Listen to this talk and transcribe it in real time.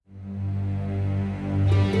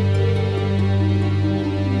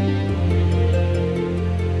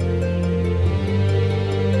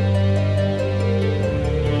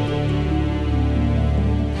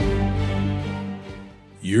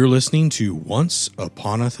listening to Once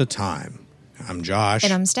Uponeth a Time. I'm Josh.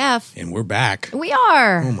 And I'm Steph. And we're back. We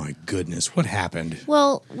are. Oh my goodness, what happened?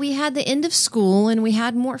 Well, we had the end of school and we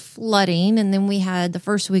had more flooding, and then we had the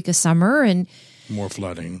first week of summer and More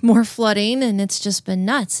flooding. and it's just been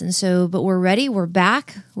nuts. And so, but we're ready. We're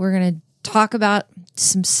back. We're going to talk about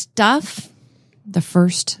some stuff. The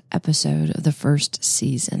first episode of the first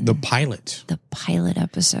season. The pilot. The pilot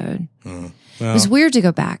episode. Well, It was weird to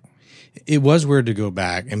go back. It was weird to go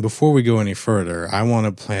back. And before we go any further, I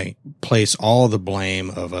want to place all the blame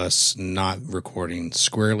of us not recording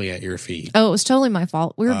squarely at your feet. Oh, it was totally my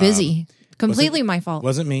fault. We were busy. Completely my fault.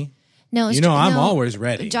 Wasn't me. No, it's I'm always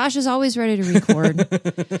ready. Josh is always ready to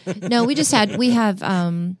record. No, we have,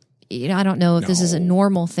 I don't know if this is a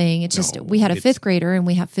normal thing. It's just, we had a fifth grader and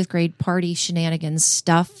we have fifth grade party shenanigans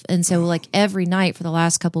stuff. And so like every night for the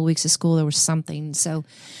last couple of weeks of school, there was something. So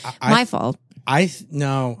my fault. I'm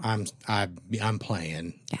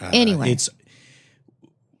playing. Anyway.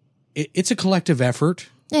 It's a collective effort.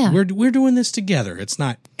 Yeah. We're doing this together. It's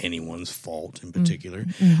not anyone's fault in particular.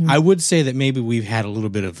 Mm-hmm. I would say that maybe we've had a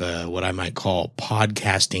little bit of what I might call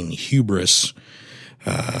podcasting hubris.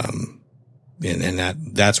 And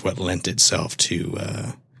that's what lent itself to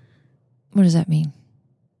What does that mean?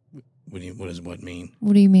 what does what mean?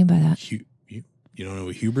 What do you mean by that? You don't know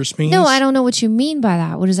what hubris means? No, I don't know what you mean by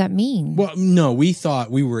that. What does that mean? Well, no, we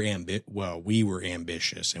thought we were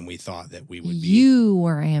ambitious, and we thought that we would be. You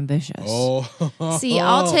were ambitious. Oh, see,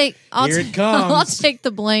 I'll take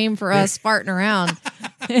the blame for us farting around.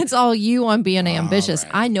 It's all you on being ambitious.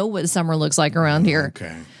 Right. I know what summer looks like around here.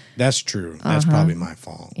 Okay, that's true. That's probably my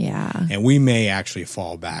fault. Yeah. And we may actually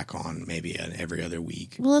fall back on maybe an every other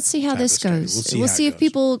week. Well, let's see how this goes. We'll see if goes.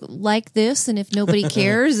 people like this, and if nobody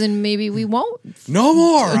cares, and maybe we won't. No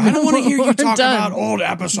more. I don't want to hear you talk done. about old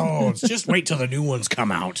episodes. Just wait till the new ones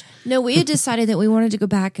come out. No, we had decided that we wanted to go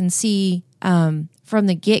back and see from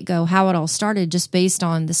the get-go how it all started just based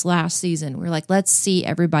on this last season. We're like, let's see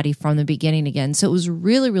everybody from the beginning again. So it was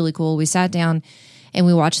really, really cool. We sat down and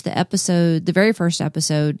we watched the very first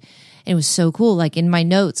episode, and it was so cool. Like in my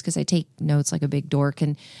notes, because I take notes like a big dork,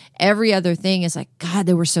 and every other thing is like, God,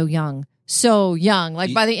 they were so young. So young.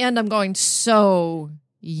 Like by the end, I'm going, so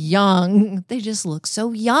young. They just look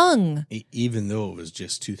so young. Even though it was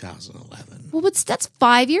just 2011. Well, that's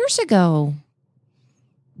 5 years ago.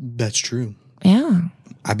 That's true. Yeah.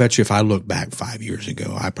 I bet you if I look back 5 years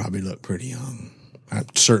ago, I probably look pretty young. I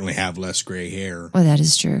certainly have less gray hair. Well, that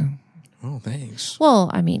is true. Oh, thanks.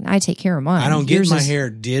 Well, I mean, I take care of mine. I don't get my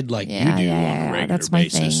hair did like you do on a regular that's my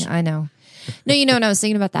basis. thing. I know. No, and I was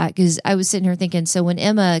thinking about that because I was sitting here thinking, so when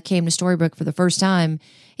Emma came to Storybrooke for the first time,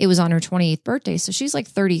 it was on her 28th birthday. So she's like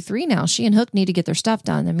 33 now. She and Hook need to get their stuff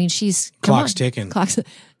done. I mean, Clock's ticking. Clock's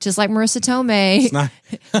just like Marissa Tomei. It's not.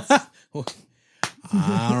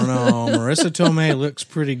 I don't know. Marissa Tomei looks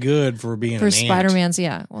pretty good for being an ant. Spider-Man's,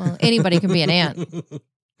 yeah. Well, anybody can be an ant.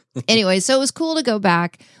 Anyway, so it was cool to go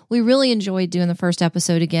back. We really enjoyed doing the first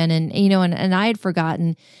episode again. And, and I had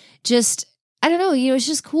forgotten just, I don't know, it's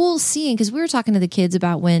just cool seeing, because we were talking to the kids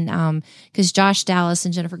about when, because Josh Dallas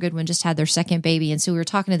and Jennifer Goodwin just had their second baby. And so we were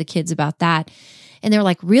talking to the kids about that. And they're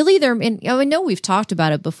like, really? I know we've talked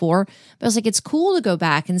about it before, but I was like, it's cool to go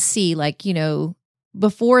back and see, like,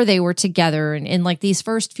 before they were together and like these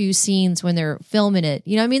first few scenes when they're filming it.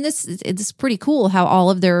 It's pretty cool how all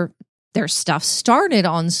of their stuff started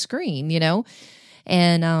on screen,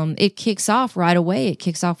 and it kicks off right away. It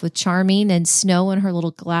kicks off with Charming and Snow in her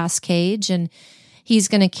little glass cage, and he's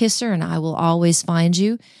going to kiss her and I will always find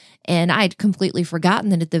you. And I'd completely forgotten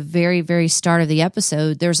that at the very, very start of the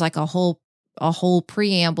episode, there's like a whole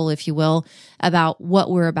preamble, if you will, about what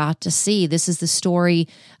we're about to see. This is the story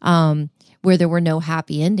where there were no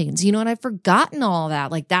happy endings. And I'd forgotten all that.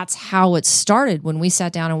 Like, that's how it started when we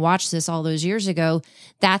sat down and watched this all those years ago.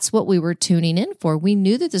 That's what we were tuning in for. We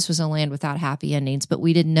knew that this was a land without happy endings, but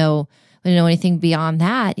we didn't know anything beyond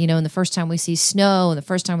that. And the first time we see Snow and the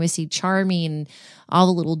first time we see Charming and all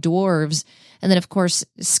the little dwarves. And then, of course,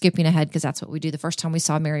 skipping ahead, because that's what we do. The first time we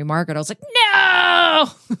saw Mary Margaret, I was like, no!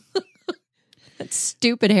 That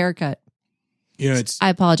stupid haircut. I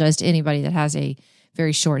apologize to anybody that has a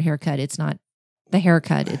very short haircut. It's not the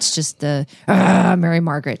haircut. It's just the Mary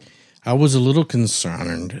Margaret. I was a little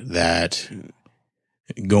concerned that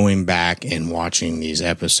going back and watching these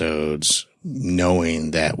episodes,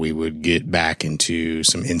 knowing that we would get back into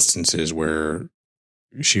some instances where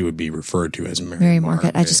she would be referred to as Mary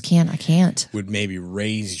Margaret. I just can't. I can't. Would maybe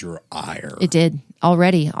raise your ire. It did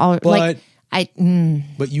already. But I know.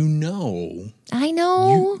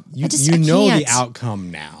 You know the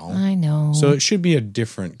outcome now. I know. So it should be a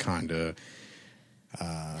different kind of.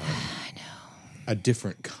 I know. a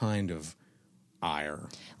different kind of ire.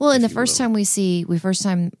 Well, and the you first will. time we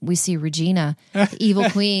see Regina, the evil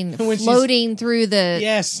queen, When she's- floating through the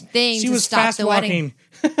Yes, thing she to was stop fast the wedding.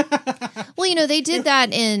 walking. Well, they did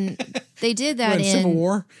that in Civil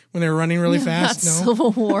War when they were running really fast. Not No,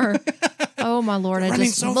 Civil War. Oh my Lord! running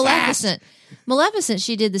so Maleficent. Maleficent.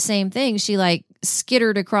 She did the same thing. She like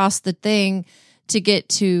skittered across the thing to get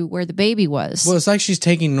to where the baby was. well, it's like she's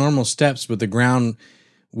taking normal steps, but the ground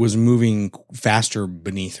was moving faster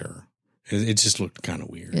beneath her. It just looked kind of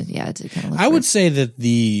weird. Yeah, it did kind of look I would weird. say that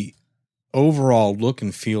the overall look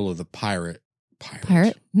and feel of the pirate.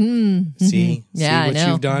 Pirate. See? Yeah, See I what know.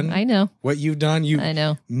 you've done? I know. What you've done? You I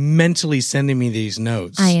know. mentally sending me these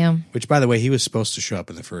notes. I am. Which, by the way, he was supposed to show up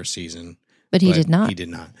in the first season. But he did not. He did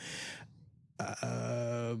not.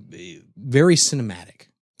 Very cinematic.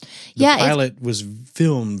 The Yeah, pilot was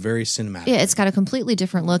filmed very cinematic. Yeah, it's got a completely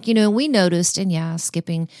different look. We noticed, and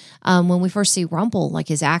skipping, when we first see Rumple, like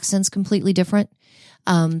his accent's completely different.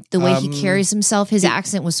 The way he carries himself, his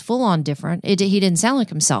accent was full on different. He didn't sound like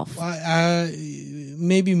himself.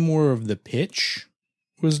 Maybe more of the pitch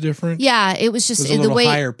was different. Yeah, it was It just was a the little way.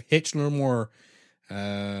 higher pitch, a little more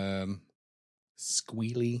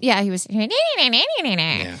squealy. Yeah, he was Yeah.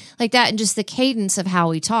 like that, and just the cadence of how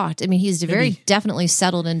he talked. I mean, he's very definitely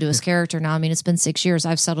settled into his character now. I mean, it's been 6 years.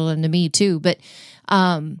 I've settled into me too, but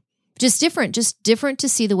just different to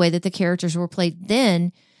see the way that the characters were played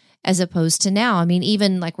then as opposed to now. I mean,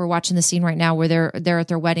 even like we're watching the scene right now where they're at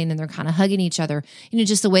their wedding and they're kind of hugging each other.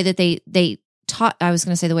 Just the way that they taught. I was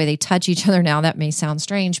going to say the way they touch each other now. That may sound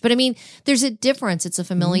strange, but I mean, there's a difference. It's a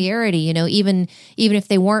familiarity. Even if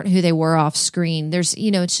they weren't who they were off screen, there's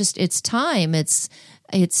it's time. It's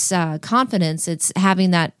confidence. It's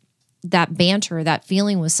having that banter, that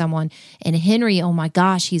feeling with someone. And Henry, oh my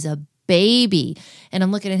gosh, he's a baby. And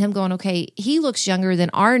I'm looking at him going, okay, he looks younger than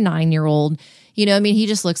our 9-year-old. He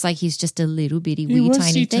just looks like he's just a little bitty, wee,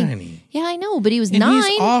 tiny thing. Tiny. Yeah, I know, but he was And 9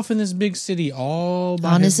 he's off in this big city all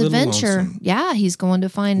by on his little adventure. lonesome. Yeah, he's going to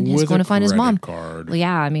find his With a mom. credit card. Well,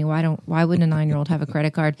 yeah, I mean, why wouldn't a 9-year-old have a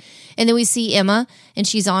credit card? And then we see Emma, and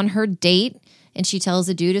she's on her date, and she tells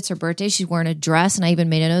the dude it's her birthday. She's wearing a dress, and I even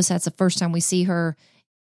made a note that's the first time we see her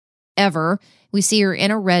ever. We see her in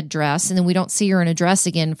a red dress, and then we don't see her in a dress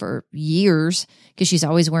again for years because she's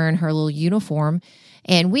always wearing her little uniform.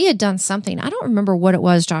 And we had done something, I don't remember what it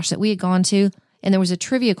was, Josh, that we had gone to, and there was a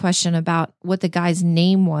trivia question about what the guy's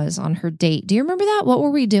name was on her date. Do you remember that? What were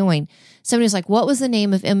we doing? Somebody was like, what was the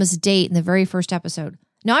name of Emma's date in the very first episode?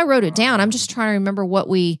 No, I wrote it down. I'm just trying to remember what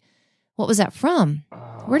was that from?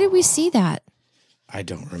 Where did we see that? I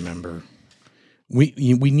don't remember. We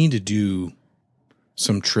need to do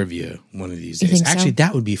some trivia one of these You days. think so? Actually,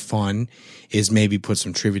 that would be fun. Is maybe put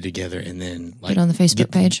some trivia together and then Put it on the Facebook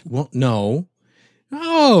page? Well, no.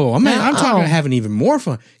 Oh, I'm talking about having even more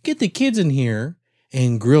fun. Get the kids in here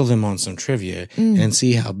and grill them on some trivia and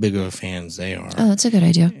see how big of fans they are, Oh, that's a good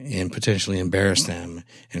idea. and potentially embarrass them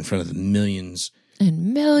in front of the millions.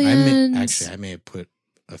 And millions. I may have put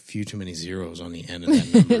a few too many zeros on the end of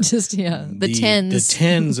that number. Just, the tens. The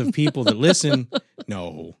tens of people that listen.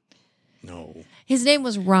 No. His name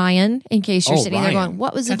was Ryan, in case you're sitting there Ryan. going,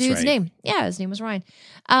 what was the That's dude's right. name? Yeah, his name was Ryan.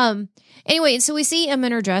 Anyway, so we see Emma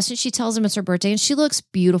in her dress, and she tells him it's her birthday, and she looks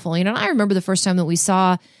beautiful. And I remember the first time that we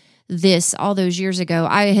saw this all those years ago.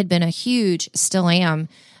 I had been still am.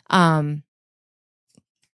 Oh,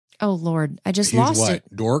 Lord, I just Huge lost what?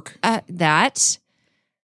 it. Dork?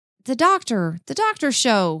 The doctor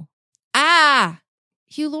show.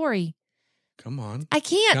 Hugh Laurie. Come on. I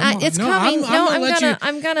can't. Come on. It's No, coming.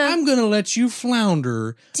 I'm gonna let you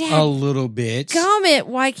flounder Dad, a little bit. Gummit.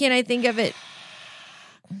 Why can't I think of it?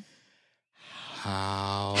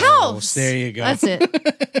 House. There you go. That's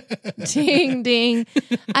it. Ding, ding.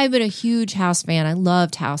 I've been a huge House fan. I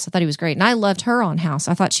loved House. I thought he was great. And I loved her on House.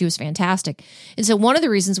 I thought she was fantastic. And so one of the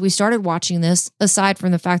reasons we started watching this, aside from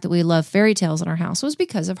the fact that we love fairy tales in our house, was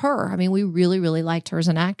because of her. I mean, we really, really liked her as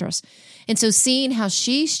an actress. And so seeing how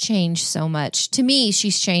she's changed so much, to me,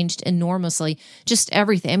 she's changed enormously. Just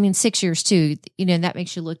everything. I mean, 6 years too, that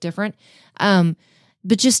makes you look different.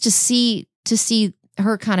 But just to see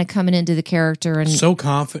her kind of coming into the character and so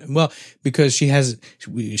confident. Well, because she's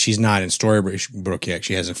not in Storybrooke yet.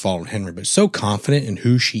 She hasn't followed Henry, but so confident in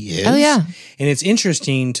who she is. Oh, yeah. And it's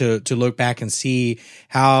interesting to look back and see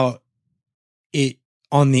how it,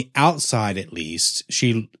 on the outside at least,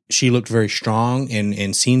 she looked very strong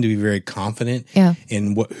and seemed to be very confident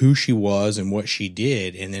in who she was and what she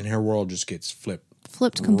did. And then her world just gets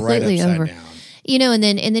flipped completely right upside over. down. You know, and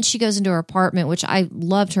then she goes into her apartment, which I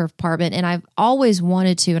loved her apartment, and I've always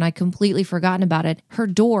wanted to, and I completely forgotten about it. Her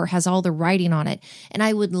door has all the writing on it, and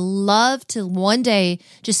I would love to one day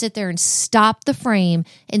just sit there and stop the frame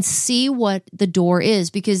and see what the door is,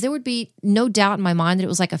 because there would be no doubt in my mind that it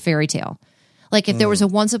was like a fairy tale. Like if there was a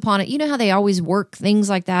once upon it, you know how they always work things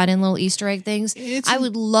like that in little Easter egg things. I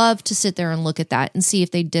would love to sit there and look at that and see if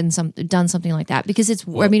they'd done something like that, because it's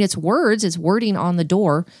it's words, it's wording on the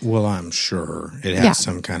door. Well, I'm sure it has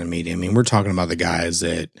some kind of meaning. I mean, we're talking about the guys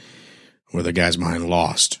that were the guys behind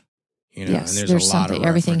Lost. You know, yes, and there's a lot something. Of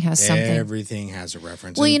Everything has something. Everything has a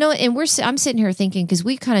reference. Well, you know, and I'm sitting here thinking, because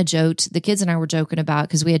we kind of joked, the kids and I were joking about,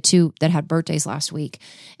 because we had 2 that had birthdays last week,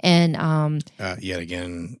 and yet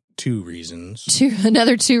again, 2 reasons. 2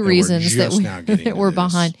 reasons that we're this.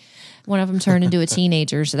 behind. One of them turned into a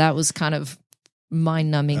teenager, so that was kind of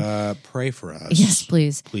mind-numbing. Pray for us. Yes,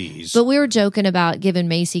 please. Please. But we were joking about giving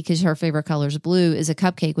Macy, because her favorite color is blue, is a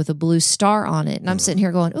cupcake with a blue star on it. And I'm sitting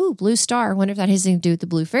here going, ooh, blue star. I wonder if that has anything to do with the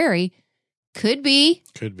blue fairy. Could be.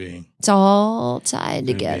 Could be. It's all tied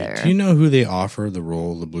together. Do you know who they offer the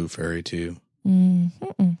role of the blue fairy to?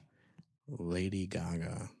 Mm-mm. Lady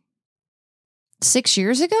Gaga. 6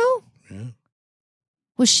 years ago? Yeah.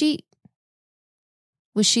 Was she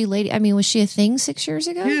lady? I mean, was she a thing 6 years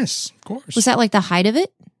ago? Yes, of course. Was that like the height of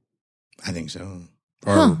it? I think so.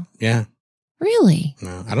 Or, yeah. Really?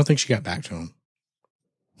 No, I don't think she got back to him.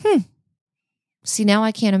 See, now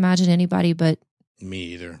I can't imagine anybody but me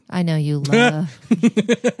either. I know you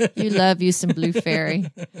love you some Blue Fairy.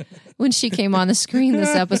 When she came on the screen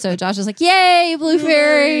this episode, Josh was like, "Yay, Blue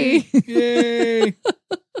Fairy!" Yay!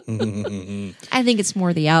 I think it's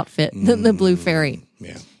more the outfit than the Blue Fairy.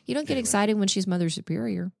 Yeah. You don't get excited when she's Mother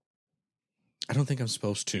Superior. I don't think I'm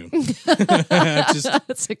supposed to.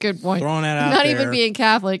 That's a good point. Throwing that out Not there. even being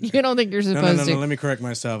Catholic, you don't think you're supposed to. No. Let me correct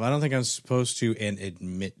myself. I don't think I'm supposed to and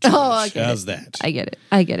admit to How's that? I get it.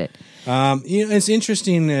 You know, it's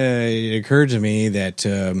interesting. It occurred to me that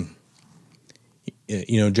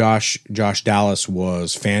Josh Dallas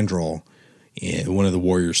was Fandral in one of the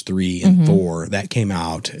Warriors 3 and Thor. That came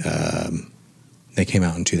out. They came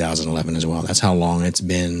out in 2011 as well. That's how long it's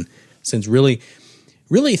been since really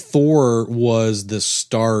Thor was the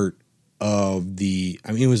start of the.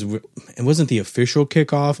 I mean, it wasn't the official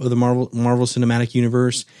kickoff of the Marvel Cinematic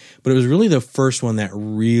Universe, but it was really the first one that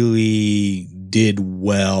really did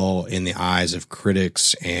well in the eyes of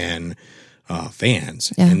critics and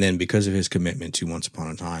fans. Yeah. And then because of his commitment to Once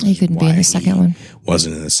Upon a Time, he couldn't be in the second one.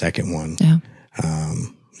 Wasn't in the second one. Yeah. It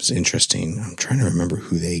was interesting. I'm trying to remember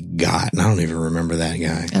who they got, and I don't even remember that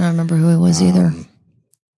guy. I don't remember who it was either.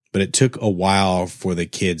 But it took a while for the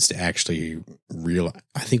kids to actually realize.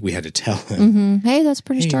 I think we had to tell them, "Hey, that's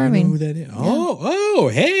Prince Charming." You know who that is? Yeah. Oh,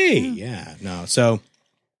 hey, yeah. No, so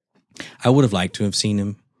I would have liked to have seen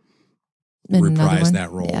him reprise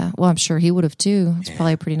that role. Yeah, well, I'm sure he would have too. It's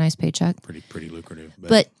probably a pretty nice paycheck. Pretty lucrative.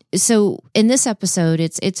 But so in this episode,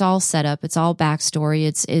 it's all set up. It's all backstory.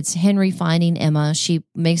 It's Henry finding Emma. She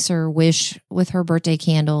makes her wish with her birthday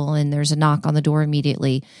candle, and there's a knock on the door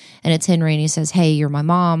immediately, and it's Henry, and he says, "Hey, you're my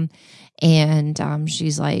mom," and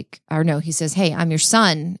she's like, or no, he says, "Hey, I'm your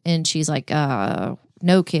son," and she's like, "No,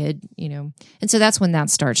 kid," you know. And so that's when that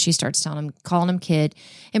starts. She starts calling him kid,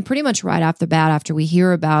 and pretty much right off the bat, after we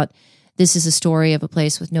hear about. This is a story of a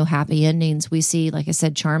place with no happy endings. We see, like I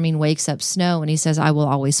said, Charming wakes up Snow and he says, "I will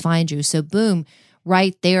always find you." So boom,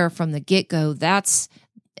 right there from the get-go, they're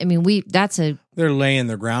laying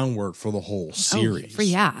the groundwork for the whole series. For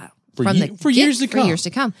years to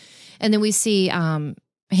come. And then we see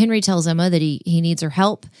Henry tells Emma that he needs her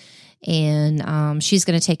help, and she's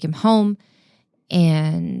going to take him home,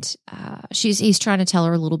 and he's trying to tell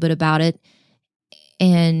her a little bit about it.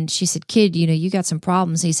 And she said, "Kid, you got some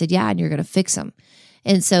problems." And he said, "Yeah, and you're going to fix them."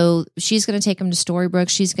 And so she's going to take him to Storybrooke.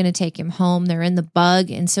 She's going to take him home. They're in the bug.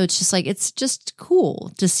 And so it's just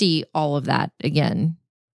cool to see all of that again.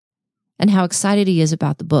 And how excited he is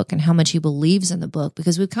about the book and how much he believes in the book,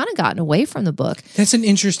 because we've kind of gotten away from the book. That's an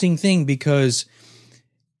interesting thing, because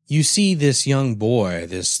you see this young boy,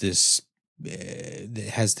 this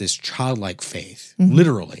has this childlike faith,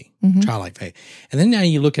 literally childlike faith. And then now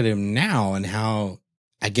you look at him now and how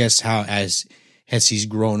as he's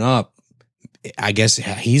grown up, I guess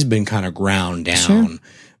he's been kind of ground down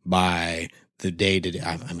by the day-to-day.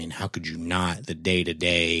 I mean, how could you not? The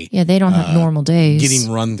day-to-day. Yeah, they don't have normal days.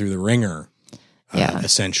 Getting run through the ringer,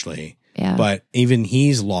 essentially. Yeah. But even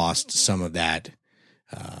he's lost some of that,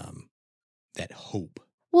 that hope.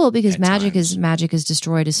 Well, because at magic times. has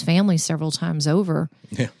destroyed his family several times over.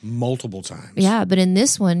 Yeah, multiple times. Yeah, but in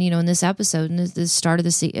this one, in this episode, and at the start of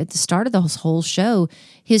the whole show,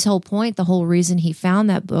 his whole point, the whole reason he found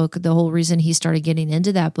that book, the whole reason he started getting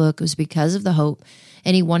into that book was because of the hope,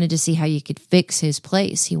 and he wanted to see how you could fix his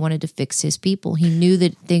place. He wanted to fix his people. He knew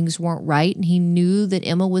that things weren't right, and he knew that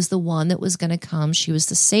Emma was the one that was going to come. She was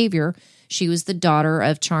the savior. She was the daughter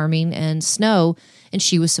of Charming and Snow, and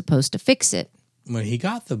she was supposed to fix it. Well, he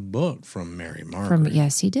got the book from Mary Margaret.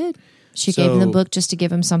 Yes, he did. She gave him the book just to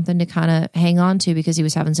give him something to kind of hang on to because he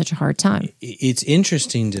was having such a hard time. It's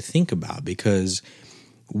interesting to think about because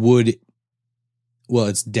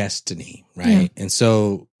it's destiny, right? Yeah. And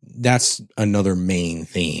so that's another main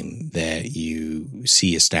theme that you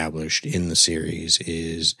see established in the series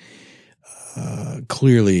is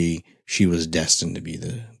clearly she was destined to be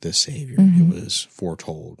the savior. Mm-hmm. It was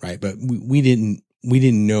foretold, right? But we didn't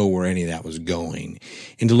know where any of that was going.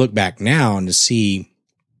 And to look back now and to see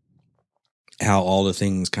how all the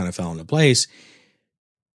things kind of fell into place,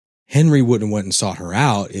 Henry wouldn't have went and sought her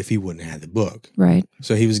out if he wouldn't have had the book. Right.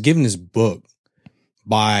 So he was given his book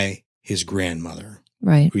by his grandmother.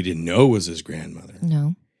 Right. Who he didn't know was his grandmother.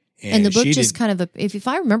 No. And the book just kind of, if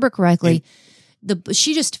I remember correctly,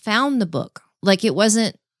 she just found the book. Like it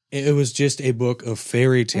wasn't. It was just a book of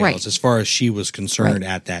fairy tales Right. as far as she was concerned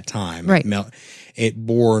Right. at that time. Right. It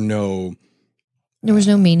bore no. There was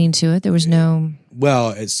no meaning to it. There was no.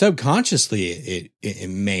 Well, subconsciously it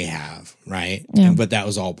may have, right? Yeah. But that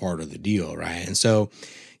was all part of the deal, right? And so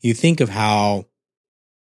you think of how,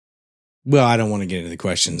 well, I don't want to get into the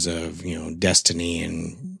questions of, destiny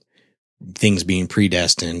and things being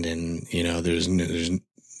predestined and, there's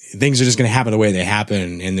things are just going to happen the way they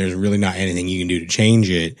happen and there's really not anything you can do to change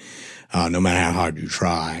it, no matter how hard you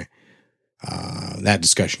try. That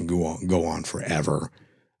discussion go on forever.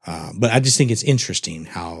 But I just think it's interesting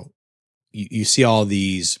how you see all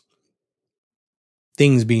these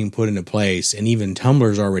things being put into place and even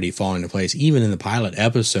Tumblr's already falling into place, even in the pilot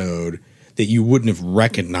episode that you wouldn't have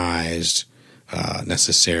recognized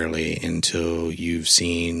necessarily until you've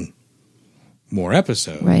seen more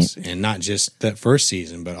episodes. Right. And not just that first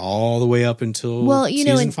season, but all the way up until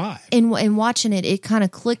season 5. And watching it kind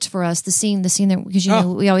of clicked for us, the scene that, because,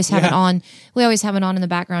 we always have it on. We always have it on in the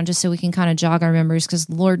background just so we can kind of jog our memories because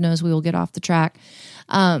Lord knows we will get off the track.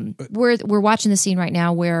 We're watching the scene right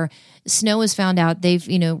now where Snow has found out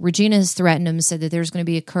Regina has threatened him, said that there's going to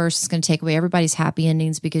be a curse that's going to take away everybody's happy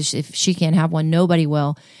endings because if she can't have one, nobody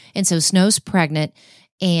will. And so Snow's pregnant.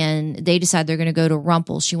 And they decide they're going to go to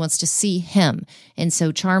Rumple. She wants to see him. And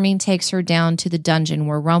so Charming takes her down to the dungeon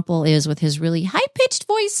where Rumple is with his really high-pitched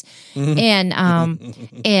voice. And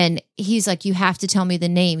and he's like, you have to tell me the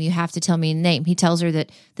name. You have to tell me the name. He tells her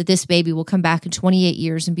that this baby will come back in 28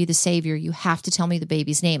 years and be the savior. You have to tell me the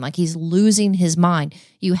baby's name. Like he's losing his mind.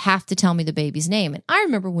 You have to tell me the baby's name. And I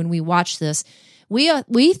remember when we watched this,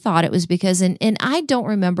 we thought it was because, and I don't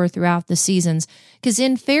remember throughout the seasons, because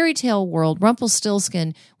in Fairy Tale World,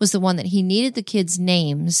 Rumpelstiltskin was the one that he needed the kids'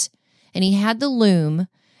 names, and he had the loom.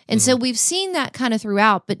 And so we've seen that kind of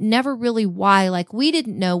throughout, but never really why. Like we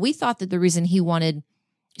didn't know. We thought that the reason he wanted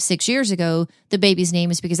 6 years ago the baby's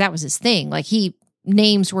name is because that was his thing. Like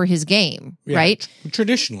names were his game, right?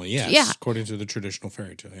 Traditionally, yes. Yeah. According to the traditional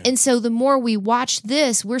fairy tale. Yeah. And so the more we watch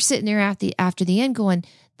this, we're sitting there after the end going,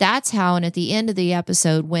 that's how, and at the end of the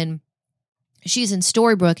episode, when she's in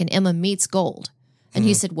Storybrooke and Emma meets Gold, and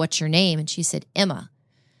he said, "What's your name?" And she said, "Emma."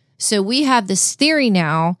 So we have this theory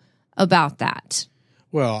now about that.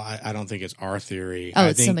 Well, I don't think it's our theory. Oh,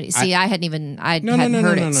 it's somebody. See, I hadn't even, hadn't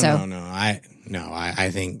heard it. So I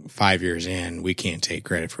think 5 years in, we can't take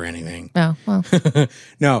credit for anything. Oh, well.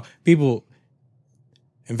 No, people,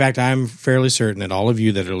 in fact, I'm fairly certain that all of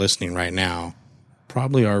you that are listening right now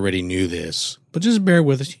probably already knew this, but just bear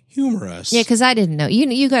with us, humor us. Yeah, because I didn't know.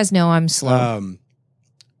 You guys know I'm slow.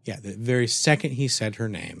 The very second he said her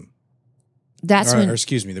name,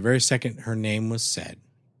 the very second her name was said,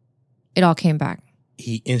 it all came back.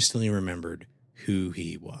 He instantly remembered who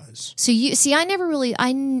he was. So I never really,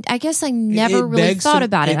 I guess I never really thought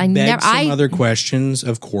about it. Other questions,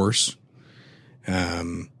 of course.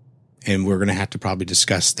 And we're going to have to probably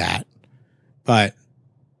discuss that.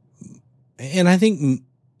 And I think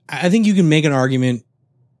you can make an argument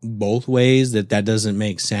both ways that doesn't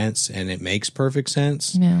make sense and it makes perfect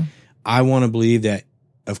sense. Yeah. I want to believe that,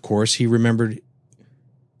 of course, he remembered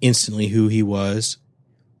instantly who he was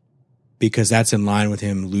because that's in line with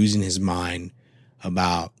him losing his mind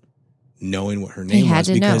about knowing what her name was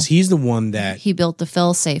because he's the one that he built the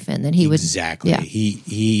fail-safe in that he would. Exactly. Yeah.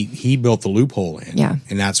 He built the loophole in. Yeah.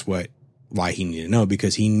 And that's why he needed to know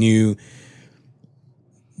because he knew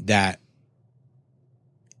that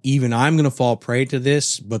even I'm going to fall prey to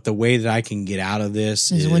this, but the way that I can get out of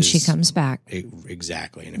this is when she comes back.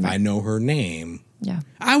 Exactly. And if I know her name, yeah,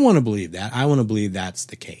 I want to believe that. I want to believe that's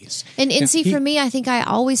the case. And see, for me, I think I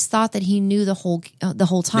always thought that he knew the whole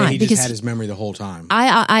time, he because just had his memory the whole time.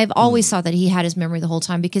 I've always thought that he had his memory the whole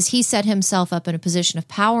time, because he set himself up in a position of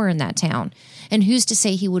power in that town. And who's to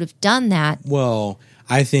say he would have done that? Well,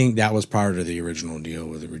 I think that was part of the original deal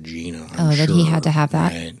with Regina. That he had to have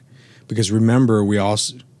that. Right? Because remember, we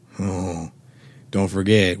also, don't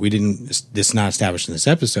forget, this is not established in this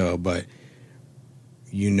episode, but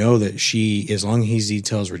you know that as long as he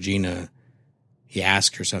tells Regina, he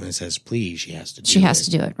asks her something and says, please, she has to do it. She has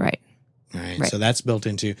to do it, right. Right. So that's built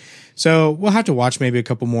into. So we'll have to watch maybe a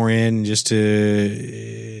couple more in just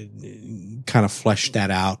to kind of flesh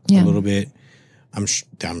that out a little bit. I'm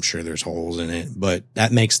sure there's holes in it, but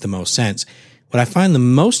that makes the most sense. What I find the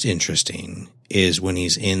most interesting is when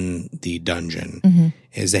he's in the dungeon,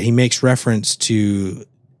 is that he makes reference to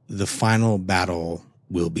the final battle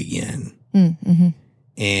will begin. Mm-hmm.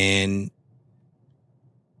 And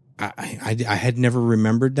I had never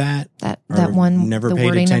remembered that one, never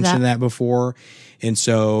paid attention to that before. And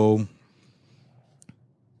so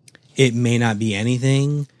it may not be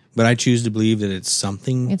anything, but I choose to believe that it's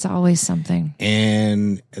something. It's always something.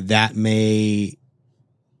 And that may,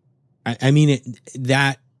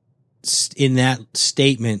 that in that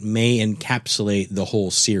statement may encapsulate the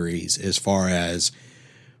whole series, as far as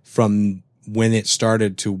from when it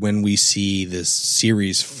started to when we see this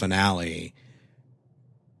series finale.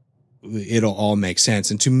 It'll all make sense.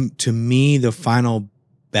 And to me, the final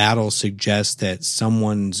battle suggests that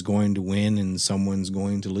someone's going to win and someone's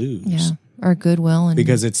going to lose. Yeah. Or goodwill.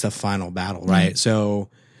 Because it's the final battle, right? So,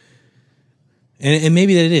 and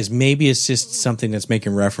maybe that it is. Maybe it's just something that's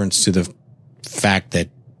making reference to the fact that,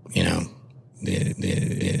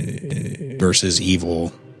 versus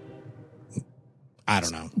evil. I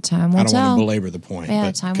don't know. Time will I don't tell. want to belabor the point.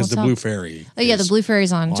 Yeah, time will because the tell. blue fairy. Oh yeah, the blue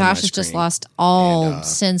fairy's on. Josh has just screen. lost all And,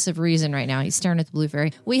 sense of reason right now. He's staring at the blue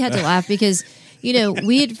fairy. We had to laugh because,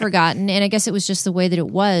 we had forgotten, and I guess it was just the way that it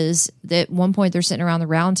was, that at one point they're sitting around the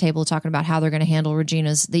round table talking about how they're going to handle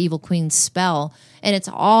the evil queen's spell. And it's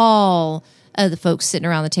all the folks sitting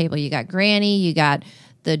around the table. You got Granny, you got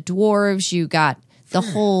the dwarves, you got the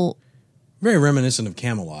whole... Very reminiscent of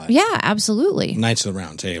Camelot. Yeah, absolutely. Knights of the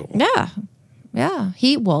Round Table. Yeah. Yeah,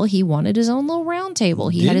 he wanted his own little round table.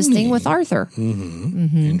 He had his thing with Arthur.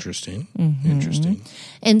 Interesting. Interesting.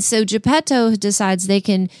 And so Geppetto decides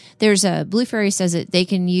there's a blue fairy says that they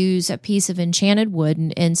can use a piece of enchanted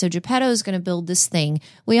wood. And so Geppetto is going to build this thing.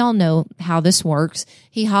 We all know how this works.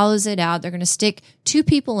 He hollows it out. They're going to stick 2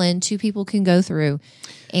 people in, 2 people can go through.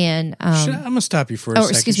 And I'm going to stop you for a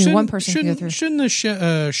second. Excuse me, one person can go through. Shouldn't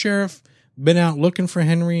the sheriff been out looking for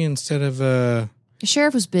Henry instead of... The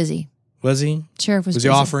sheriff was busy. Was he? Sheriff was he busy.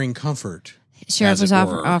 offering comfort? Sheriff was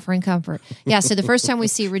offering comfort. Yeah, so the first time we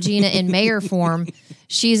see Regina in mayor form,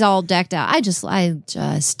 she's all decked out. I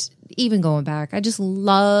just, even going back, I just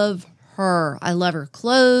love her. I love her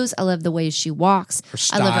clothes. I love the way she walks. Her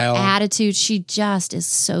style. I love her attitude. She just is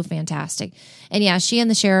so fantastic. And yeah, she and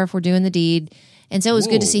the sheriff were doing the deed. And so it was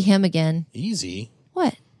good to see him again. Easy.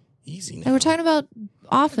 What? Easy now. And we're talking about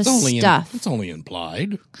office stuff. It's only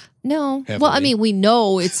implied. No. Heavily. Well, I mean, we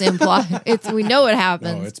know it's implied. We know it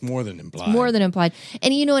happens. No, it's more than implied. It's more than implied.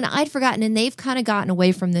 And and I'd forgotten, and they've kind of gotten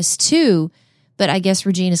away from this too, but I guess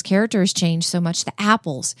Regina's character has changed so much. The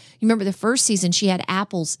apples. You remember the first season, she had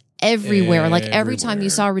apples everywhere. Like every time you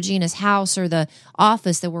saw Regina's house or the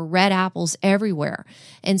office, there were red apples everywhere.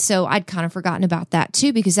 And so I'd kind of forgotten about that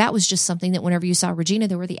too, because that was just something that whenever you saw Regina,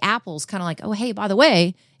 there were the apples, kind of like, oh, hey, by the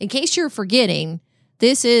way, in case you're forgetting,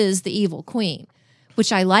 this is the evil queen,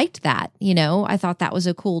 which I liked that. I thought that was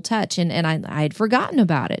a cool touch, and I had forgotten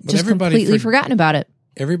about it, just completely forgotten about it.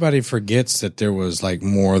 Everybody forgets that there was like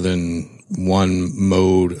more than one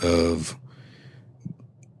mode of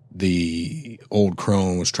the old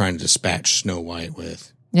crone was trying to dispatch Snow White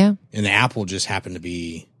with. Yeah. And the apple just happened to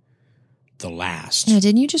be the last. Yeah,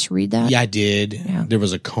 didn't you just read that? Yeah, I did. Yeah. There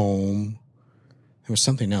was a comb. There was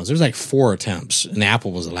something else. There was like 4 attempts, and the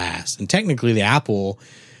apple was the last. And technically the apple,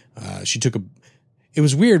 it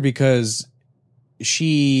was weird because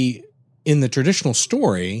she, in the traditional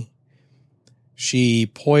story, she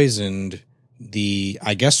poisoned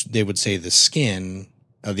I guess they would say the skin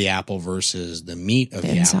of the apple versus the meat of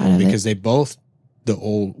the apple, because they both, the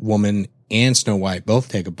old woman and Snow White, both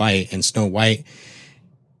take a bite, and Snow White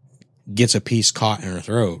gets a piece caught in her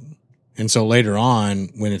throat. And so later on,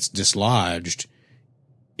 when it's dislodged,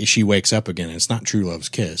 she wakes up again. It's not true love's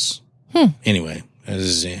kiss. Anyway,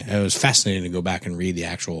 It was fascinating to go back and read the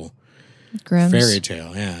actual Grimm's fairy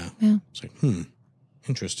tale. Yeah. Yeah. It's like,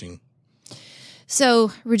 interesting.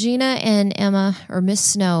 So Regina and Emma, or Miss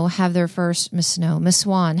Swan, have their first meeting.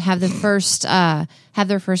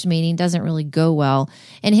 Doesn't really go well.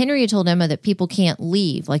 And Henry had told Emma that people can't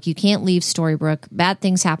leave. Like, you can't leave Storybrooke. Bad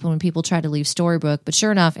things happen when people try to leave Storybrooke. But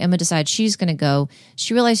sure enough, Emma decides she's going to go.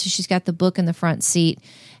 She realizes she's got the book in the front seat,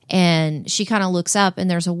 and she kind of looks up,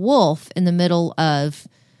 and there's a wolf in the middle of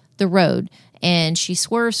the road. And she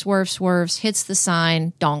swerves, hits the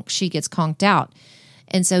sign, donk, she gets conked out.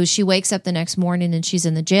 And so she wakes up the next morning and she's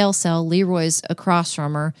in the jail cell. Leroy's across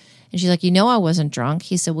from her. And she's like, I wasn't drunk.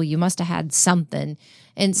 He said, well, you must have had something.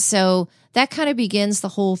 And so that kind of begins the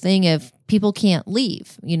whole thing of people can't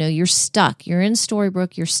leave. You're stuck. You're in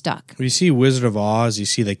Storybrooke. You're stuck. When you see Wizard of Oz, you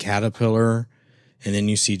see the caterpillar, and then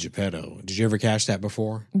you see Geppetto. Did you ever catch that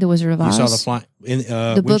before? The Wizard of Oz? You saw the fly.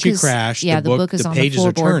 When she crashed, the book is on the pages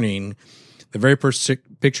are floorboard. turning. The very first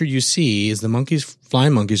picture you see is the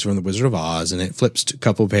flying monkeys from the Wizard of Oz, and it flips a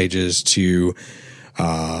couple of pages to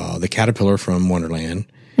the caterpillar from Wonderland,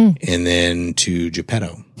 and then to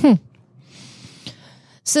Geppetto.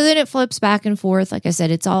 So then it flips back and forth. Like I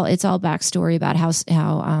said, it's all backstory about how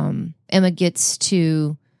Emma gets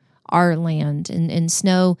to our land, and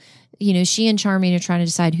Snow. She and Charming are trying to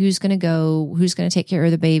decide who's going to go, who's going to take care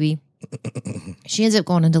of the baby. She ends up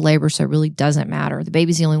going into labor, so it really doesn't matter. The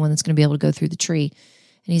baby's the only one that's going to be able to go through the tree.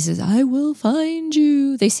 And he says, I will find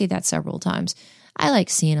you. They say that several times. I like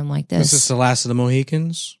seeing them like this. Is this The Last of the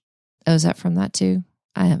Mohicans? Oh, is that from that too?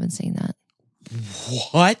 I haven't seen that.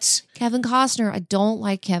 What? Kevin Costner. I don't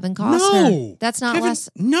like Kevin Costner. No. That's not last.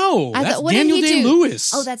 No, that's what Daniel did he do?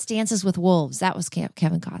 Day-Lewis. Oh, that's Dances with Wolves. That was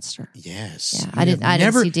Kevin Costner. Yes. Yeah, I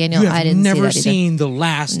didn't see Daniel. You have I didn't never see that either. seen The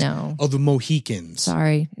Last No. of the Mohicans.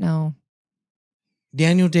 Sorry. No.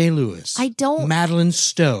 Daniel Day-Lewis. I don't. Madeline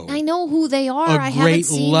Stowe. I know who they are. A I haven't great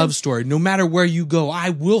seen love them. story. No matter where you go,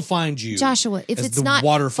 I will find you. Joshua, if as it's the not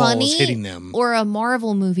waterfall funny is hitting them. or a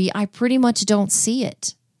Marvel movie, I pretty much don't see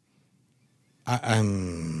it.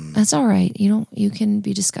 That's all right. You can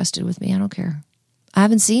be disgusted with me. I don't care. I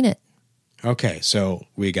haven't seen it. Okay, so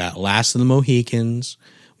we got Last of the Mohicans.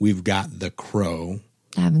 We've got The Crow.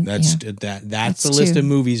 I haven't. That's yeah. that's the list two. of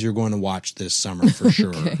movies you're going to watch this summer for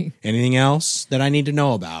sure. Okay. Anything else that I need to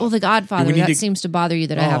know about? Well, The Godfather. need That to- seems to bother you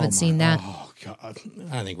that I haven't seen that. Oh God,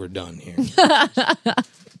 I think we're done here.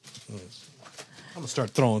 I'm gonna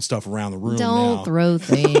start throwing stuff around the room. Don't now. throw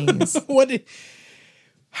things.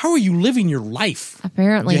 How are you living your life?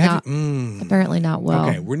 Apparently You not. have- Apparently not well.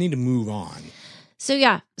 Okay, we need to move on. So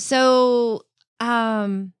yeah. So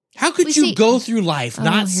How could We you see- go through life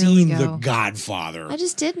not here we seeing go. The Godfather? I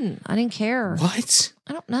just didn't. I didn't care. What?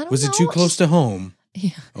 I don't Was know. it too close to home?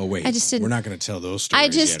 Yeah. Oh wait, I just didn't- We're not going to tell those stories. I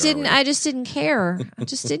just yet, didn't. are we? I just didn't care. I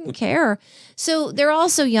just didn't care. So they're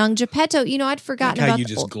also young. Geppetto. I'd forgotten Like how about. you the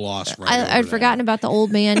just old- glossed right over I'd that. forgotten about the old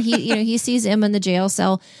man. He, he sees Emma in the jail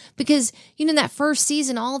cell because in that first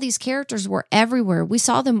season, all these characters were everywhere. We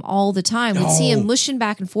saw them all the time. We'd see him mushing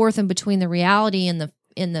back and forth in between the reality and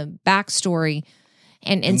the backstory.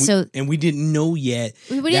 And we didn't know yet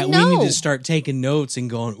We that didn't we know. need to start taking notes and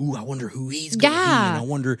going, ooh, I wonder who he's going to be, Yeah. and I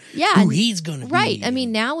wonder Yeah, who and- he's going to be. right. I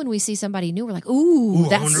mean, now when we see somebody new, we're like, ooh, I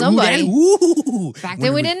that's wonder who somebody. Ooh. Back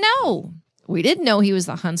then, we didn't know. We didn't know he was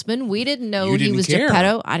the huntsman. We didn't know You he didn't was care.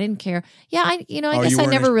 Geppetto. I didn't care. Yeah, I Oh, guess you I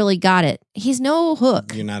weren't never really got it. He's no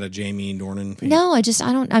hook. You're not a Jamie Dornan fan? No,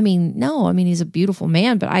 I mean, he's a beautiful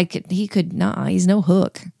man, but he's no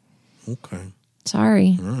hook. Okay.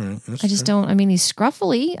 Sorry. All right. That's I just don't, he's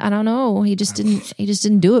scruffily. I don't know. He just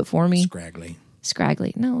didn't do it for me. scraggly.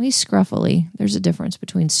 Scraggly. No, he's scruffily. There's a difference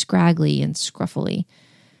between scraggly and scruffily.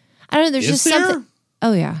 I don't know. There's Is just there? something.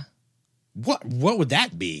 Oh, yeah. What would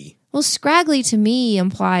that be? Well, scraggly to me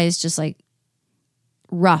implies just like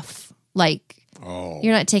rough. Like Oh.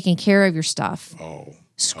 you're not taking care of your stuff. Oh.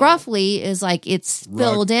 Scruffly is like it's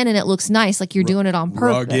filled in and it looks nice, like you're doing it on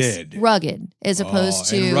purpose. Rugged. As opposed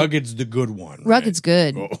to and rugged's the good one. rugged's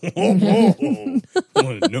good. Right?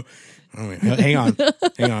 No. Hang on.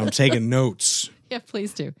 I'm taking notes. Yeah,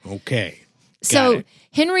 please do. Okay. So it.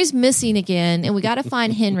 Henry's missing again, and we got to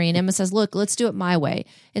find Henry. And Emma says, "Look, let's do it my way."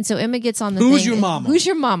 And so Emma gets on the Who's thing. your mama? Who's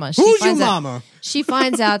your mama? She Who's your finds out- mama? She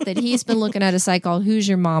finds out that he's been looking at a site called "Who's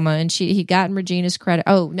Your Mama," and he got Regina's credit.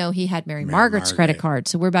 Oh no, he had Mary Margaret's credit Margaret. card.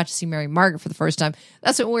 So we're about to see Mary Margaret for the first time.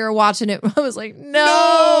 That's when we were watching it. I was like,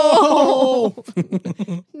 no,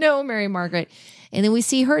 no, Mary Margaret. And then we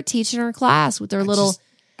see her teaching her class with their little.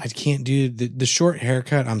 I can't do the short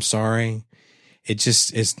haircut. I'm sorry. It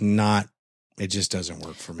just doesn't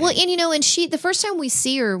work for me. Well, and and the first time we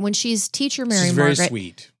see her when she's teacher Mary She's very Margaret,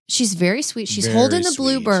 sweet. She's very sweet. She's Very holding the sweet.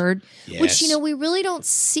 bluebird, which, Yes. we really don't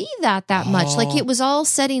see that much. Like, it was all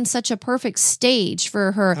setting such a perfect stage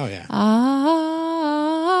for her. Oh, yeah.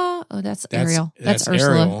 That's That's- Ariel. that's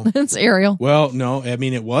Ursula. Ariel. That's Ariel. Well, no, I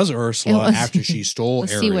mean, it was Ursula It was. after she stole The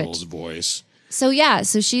sea witch. Ariel's voice. So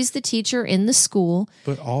she's the teacher in the school.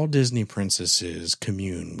 But all Disney princesses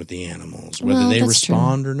commune with the animals, whether Well, they that's true.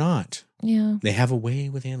 respond or not. Yeah. They have a way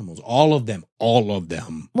with animals. All of them. All of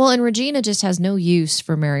them. Well, and Regina just has no use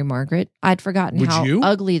for Mary Margaret. I'd forgotten Would how you?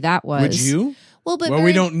 ugly that was. Would you? Well, but Well,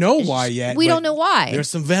 we don't know why yet. We but don't know why. There's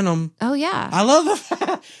some venom. Oh yeah. I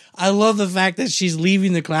love the fact that she's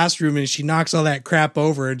leaving the classroom and she knocks all that crap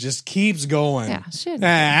over and just keeps going. Yeah. Shit.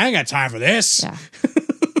 I ain't got time for this. Yeah.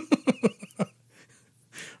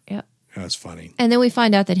 Yeah. That's funny. And then we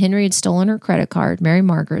find out that Henry had stolen her credit card, Mary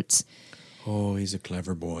Margaret's. Oh, he's a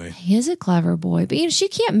clever boy. He is a clever boy, but she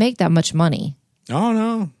can't make that much money. Oh,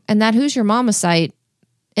 no. And that Who's Your Mama site,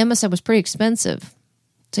 Emma said, was pretty expensive.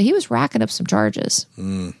 So he was racking up some charges.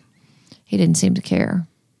 Mm. He didn't seem to care.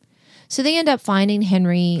 So they end up finding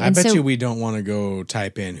Henry. I bet you we don't want to go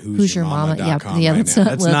type in who's your mama. Yeah, .com yeah. right Let's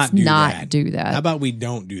now. not do that. How about we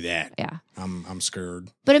don't do that? Yeah. I'm scared.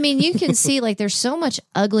 But I mean, you can see like there's so much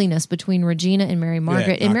ugliness between Regina and Mary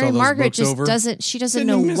Margaret, and knocked Mary all those Margaret books just over. doesn't Didn't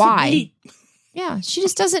know miss a why. beat. Yeah, she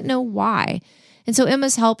just doesn't know why. And so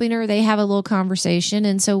Emma's helping her. They have a little conversation,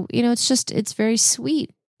 and so it's very sweet.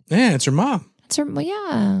 Yeah, it's her mom. It's her, well,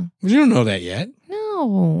 yeah. But you don't know that yet.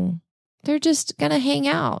 No, they're just gonna hang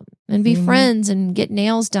out and be Mhm. friends and get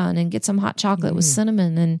nails done and get some hot chocolate with Mhm.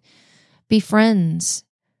 cinnamon and be friends.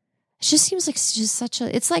 It just seems like it's just such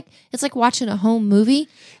a. It's like watching a home movie,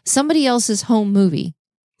 somebody else's home movie.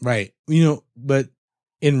 Right. But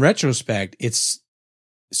in retrospect, it's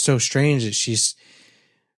so strange that she's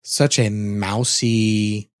such a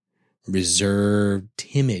mousy, reserved,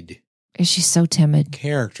 timid And she's so timid.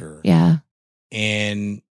 character. Yeah.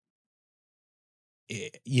 And,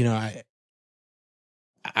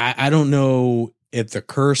 I don't know if the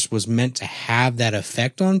curse was meant to have that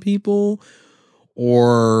effect on people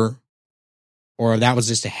or that was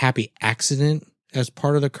just a happy accident as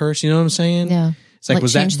part of the curse. You know what I'm saying? Yeah. It's like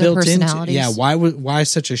was that change their built into? personalities. Yeah. Why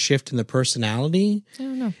such a shift in the personality? I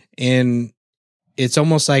don't know. And it's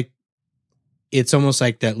almost like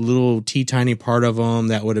that little tiny part of them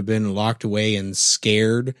that would have been locked away and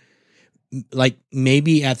scared. Like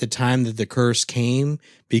maybe at the time that the curse came,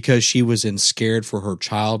 because she was in scared for her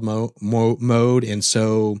child mode and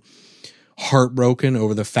so heartbroken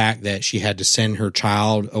over the fact that she had to send her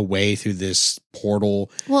child away through this portal.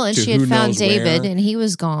 Well, and to she had who found knows David, where. and he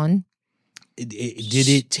was gone. Did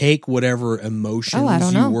it take whatever emotions I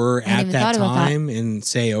don't you know. were I hadn't at even that thought about that. time and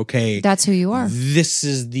say, okay, That's who you are. this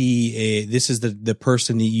is the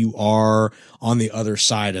person that you are on the other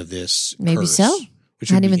side of this Maybe curse, so.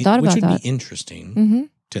 Which I would hadn't even thought about which would that. be interesting Mm-hmm.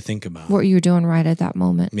 to think about. What you were doing right at that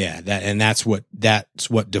moment. Yeah, that's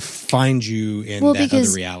what defines you in Well, that other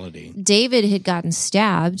because reality. David had gotten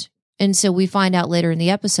stabbed. And so we find out later in the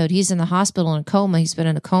episode, he's in the hospital in a coma. He's been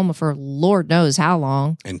in a coma for Lord knows how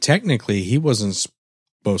long. And technically, he wasn't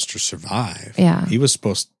supposed to survive. Yeah. He was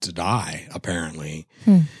supposed to die, apparently.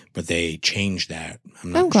 Hmm. But they changed that.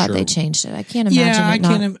 I'm not I'm glad sure. they changed it. I can't imagine I it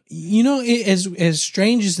not. can't. As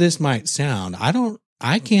strange as this might sound,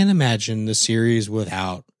 I can't imagine the series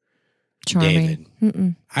without Charming. David.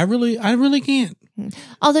 Mm-mm. I really can't.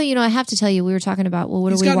 Although, I have to tell you, we were talking about, well,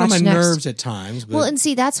 what He's do we gotten on watch my next? nerves at times. But Well, and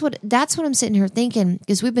see, that's what I'm sitting here thinking,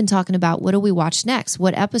 because we've been talking about what do we watch next?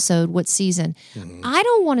 What episode? What season? Mhm. I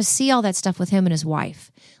don't want to see all that stuff with him and his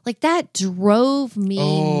wife. Like that drove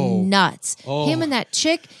me nuts. Oh. Him and that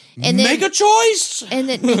chick, and then make a choice. and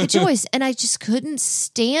then make a choice. And I just couldn't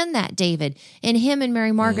stand that, David, and him and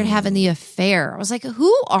Mary Margaret having the affair. I was like,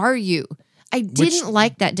 who are you? I didn't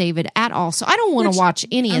like that, David, at all. So I don't want to watch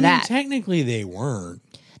any of that. Technically, they weren't,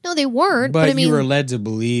 No, they weren't. but I mean, you were led to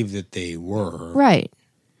believe that they were. right.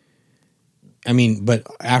 I mean, but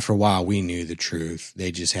after a while, we knew the truth.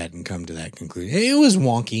 They just hadn't come to that conclusion. It was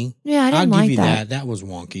wonky. Yeah, I I'll didn't give like you that. That was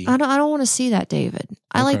wonky. I don't want to see that David.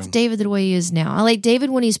 I Okay. like David the way he is now. I like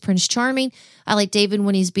David when he's Prince Charming. I like David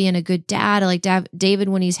when he's being a good dad. I like David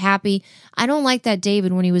when he's happy. I don't like that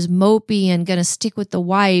David when he was mopey and going to stick with the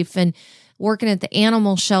wife and working at the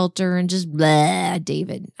animal shelter and just blah,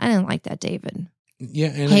 David. I didn't like that David. Yeah,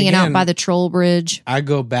 and Hanging out again, by the troll bridge. I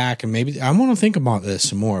go back and maybe I want to think about this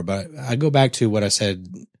some more, but I go back to what I said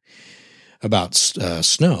about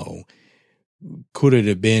Snow. Could it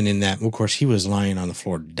have been in that? Of course, he was lying on the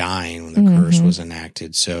floor dying when the curse Mhm. was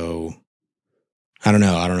enacted. So I don't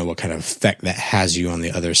know. I don't know what kind of effect that has you on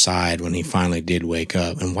the other side when he finally did wake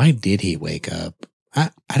up. And why did he wake up?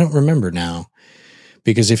 I don't remember now.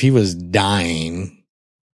 Because if he was dying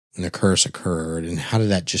and the curse occurred, and how did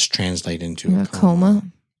that just translate into a coma?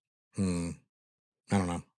 I don't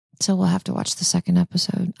know. So we'll have to watch the second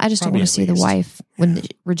episode. I just don't Probably want to at see the least. wife when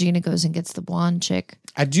Regina goes and gets the blonde chick.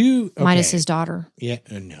 I do. Okay. Minus his daughter. Yeah.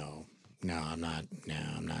 No, I'm not. No,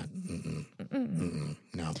 I'm not.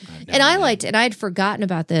 No. And I liked, and I'd forgotten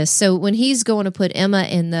about this. So when he's going to put Emma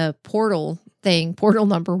in the portal thing, portal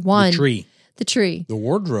number 1. The tree. The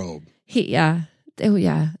wardrobe. The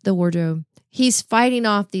wardrobe. He's fighting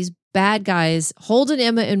off these bad guys, holding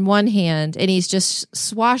Emma in one hand, and he's just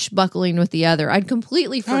swashbuckling with the other. I'd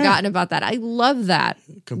completely forgotten about that. I love that.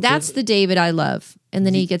 That's the David I love. And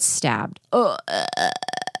then he gets stabbed.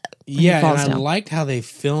 Yeah, and I down. liked how they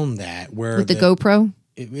filmed that. Where With the GoPro?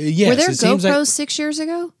 Yes, Were there it seems GoPros like, 6 years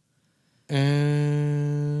ago? Because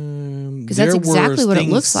that's exactly what it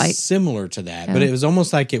looks like. Similar to that, Yeah. but it was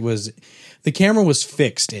almost like it was, the camera was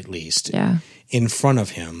fixed at least in front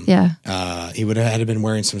of him. Yeah. He would have had to been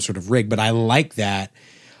wearing some sort of rig, but I like that.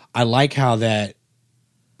 I like how that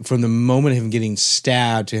from the moment of him getting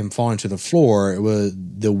stabbed to him falling to the floor, it was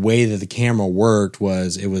the way that the camera worked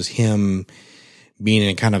was it was him being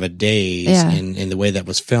in kind of a daze, and the way that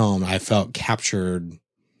was filmed, I felt captured.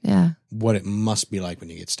 Yeah. What it must be like when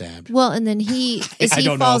you get stabbed. Well, and then as he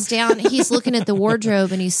falls down, he's looking at the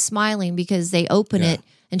wardrobe and he's smiling because they open it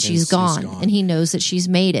and she's gone, and he knows that she's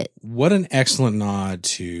made it. What an excellent nod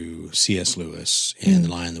to C.S. Lewis and The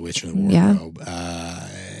Lion, the Witch, and the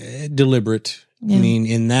Wardrobe. Deliberate. I mean,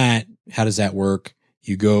 in that, how does that work?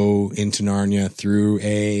 You go into Narnia through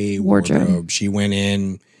a wardrobe. She went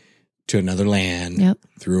in to another land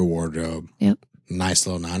through a wardrobe. Yep. Nice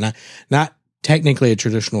little nod. Not technically a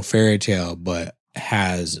traditional fairy tale, but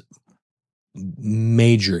has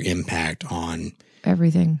major impact on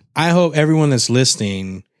everything. I hope everyone that's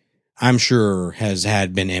listening, I'm sure, has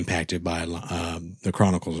been impacted by the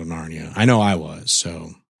Chronicles of Narnia. I know I was,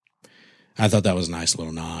 so I thought that was a nice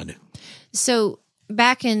little nod. So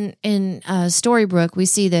back in Storybrooke, we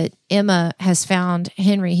see that Emma has found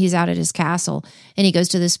Henry. He's out at his castle, and he goes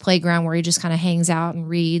to this playground where he just kind of hangs out and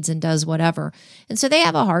reads and does whatever. And so they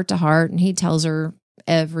have a heart-to-heart, and he tells her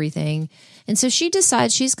everything. And so she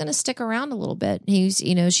decides she's going to stick around a little bit.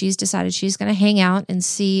 She's decided she's going to hang out and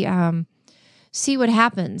see what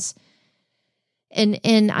happens.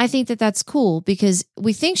 And I think that that's cool because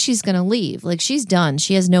we think she's going to leave. Like, she's done.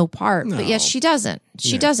 She has no part. But yet she doesn't.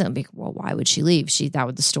 She doesn't. Well, why would she leave?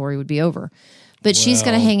 The story would be over. But she's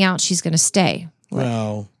going to hang out. She's going to stay.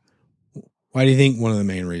 Well, why do you think one of the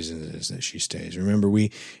main reasons is that she stays? Remember,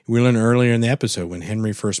 we learned earlier in the episode when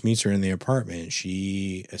Henry first meets her in the apartment,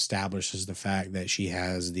 she establishes the fact that she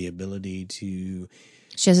has the ability to...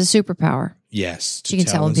 She has a superpower. Yes. She can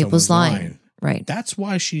tell when people's lying. Right. That's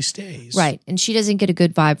why she stays. Right. And she doesn't get a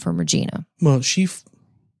good vibe from Regina. Well,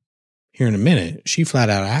 here in a minute, she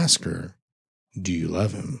flat out asked her, do you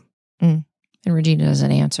love him? And Regina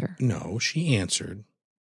doesn't answer. No, she answered.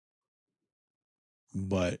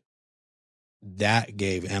 But that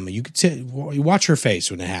gave Emma, you could watch her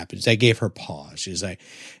face when it happens. That gave her pause. She's like,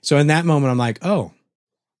 so in that moment, I'm like, oh,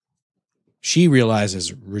 she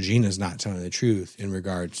realizes Regina's not telling the truth in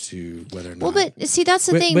regards to whether or not. Well, but see, that's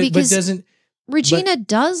the thing, because Regina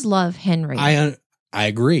does love Henry. I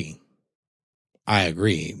agree.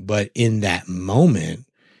 But in that moment,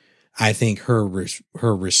 I think her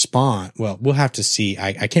response, well, we'll have to see.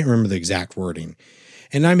 I can't remember the exact wording.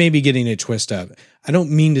 And I may be getting it twisted up. I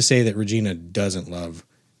don't mean to say that Regina doesn't love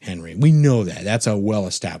Henry. We know that. That's a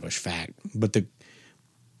well-established fact. But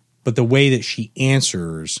the way that she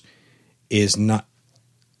answers is not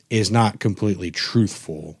completely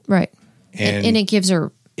truthful. Right. And it gives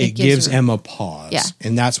her... It gives Emma pause. Yeah.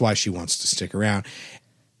 And that's why she wants to stick around.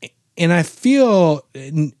 And I feel...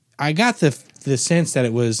 I got the sense that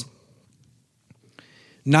it was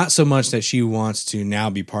not so much that she wants to now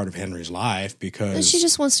be part of Henry's life because... She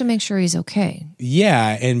just wants to make sure he's okay.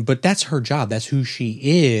 Yeah, but that's her job. That's who she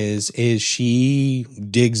is she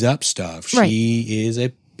digs up stuff. Right. She is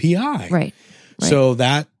a PI. Right. So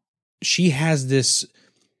that she has this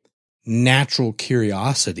natural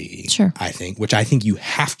curiosity, I think, which I think you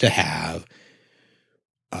have to have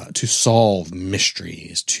to solve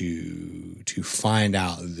mysteries, to find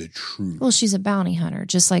out the truth. Well, she's a bounty hunter,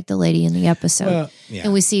 just like the lady in the episode.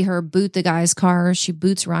 And we see her boot the guy's car. She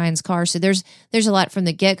boots Ryan's car. So there's a lot from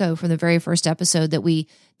the get-go, from the very first episode, that we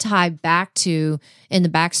tie back to in the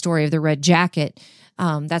backstory of the Red Jacket.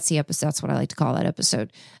 That's the episode. That's what I like to call that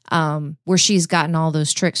episode, where she's gotten all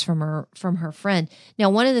those tricks from her friend. Now,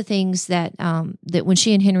 one of the things that when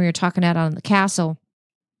she and Henry are talking out on the castle,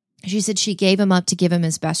 She said she gave him up to give him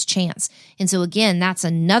his best chance. And so again, that's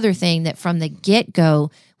another thing that from the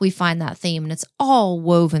get-go, we find that theme, and it's all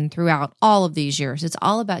woven throughout all of these years. It's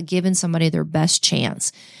all about giving somebody their best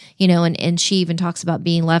chance, and she even talks about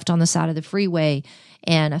being left on the side of the freeway,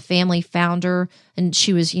 and a family found her, and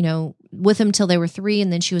she was, with him till they were 3,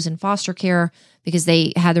 and then she was in foster care because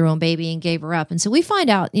they had their own baby and gave her up. And so we find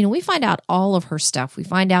out all of her stuff. We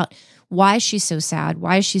find out why she's so sad,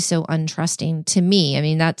 why she's so untrusting to me. I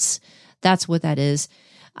mean, that's what that is.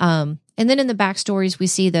 And then in the backstories, we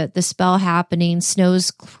see the spell happening.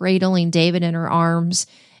 Snow's cradling David in her arms,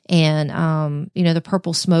 and the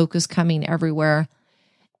purple smoke is coming everywhere.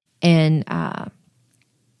 And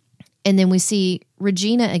then we see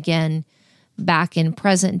Regina again back in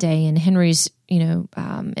present day, and Henry's,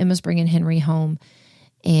 Emma's bringing Henry home.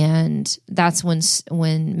 And that's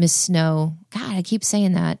when Miss Snow, God, I keep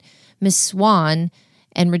saying that, Miss Swan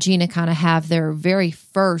and Regina kind of have their very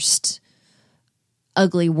first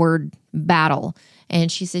ugly word battle.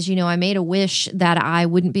 And she says, I made a wish that I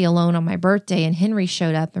wouldn't be alone on my birthday. And Henry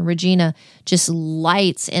showed up, and Regina just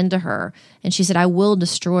lights into her. And she said, I will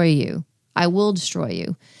destroy you. I will destroy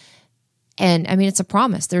you. And I mean, it's a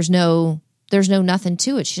promise. There's no nothing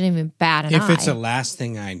to it. She didn't even bat an eye. If it's the last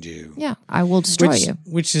thing I do. Yeah, I will destroy you.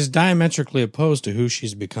 Which is diametrically opposed to who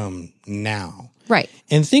she's become now. Right.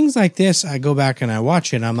 And things like this, I go back and I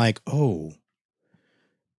watch it and I'm like, oh,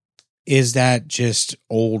 is that just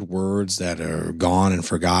old words that are gone and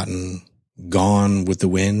forgotten, gone with the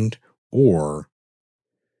wind? Or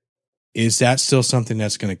is that still something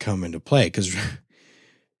that's going to come into play? Because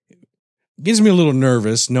it gives me a little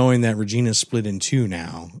nervous knowing that Regina's split in two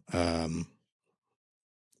now.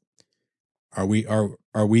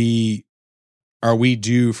 Are we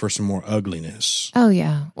due for some more ugliness? Oh,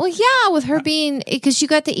 yeah. Well, yeah, with her being, because you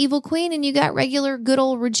got the evil queen and you got regular good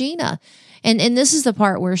old Regina. And this is the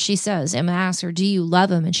part where she says, Emma asks her, do you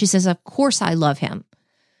love him? And she says, of course I love him.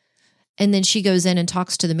 And then she goes in and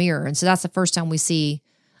talks to the mirror. And so that's the first time we see,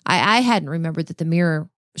 I hadn't remembered that the mirror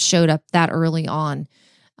showed up that early on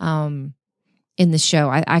in the show.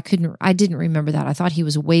 I didn't remember that. I thought he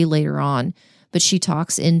was way later on, but she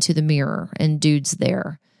talks into the mirror and dude's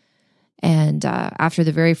there. And after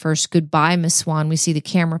the very first goodbye, Miss Swan, we see the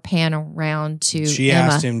camera pan around to She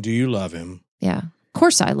Emma. asked him, do you love him? Yeah. Of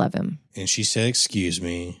course I love him. And she said, excuse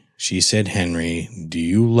me. She said, Henry, do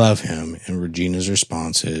you love him? And Regina's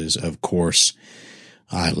response is, of course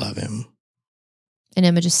I love him. And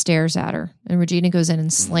Emma just stares at her. And Regina goes in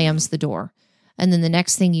and slams the door. And then the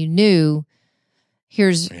next thing you knew,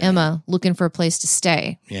 here's Emma looking for a place to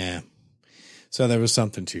stay. Yeah. So there was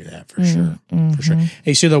something to that for sure. For sure.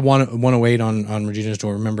 Hey, see the 108 on Regina's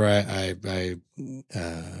door. Remember the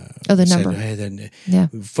number. Hey, Yeah.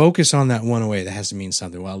 Focus on that 108. That has to mean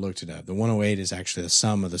something. Well, I looked it up. The 108 is actually the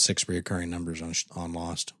sum of the 6 recurring numbers on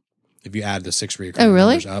Lost. If you add the 6 recurring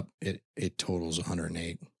numbers up, it totals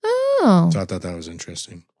 108. Oh. So I thought that was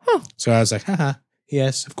interesting. Huh. So I was like, haha,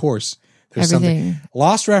 yes, of course. There's Everything. something.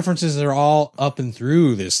 Lost references are all up and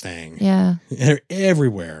through this thing. Yeah. They're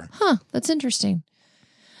everywhere. Huh. That's interesting.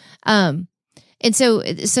 And so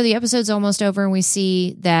the episode's almost over, and we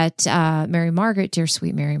see that Mary Margaret, dear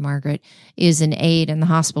sweet Mary Margaret, is an aide in the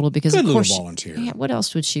hospital because Good of course little volunteer. Yeah, what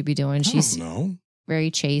else would she be doing? She's no.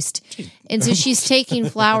 very chaste. And so she's taking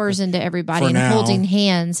flowers into everybody and holding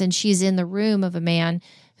hands, and she's in the room of a man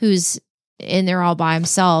who's in there all by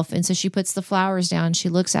himself. And so she puts the flowers down, she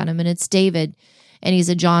looks at him, and it's David, and he's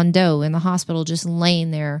a John Doe in the hospital just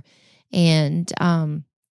laying there. And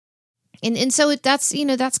so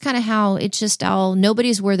that's kind of how it's just all,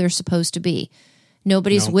 nobody's where they're supposed to be.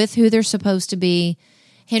 Nobody's with who they're supposed to be.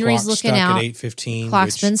 Henry's Clock's looking stuck out. At 8:15.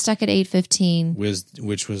 Clock's been stuck at 8:15.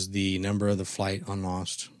 Which was the number of the flight on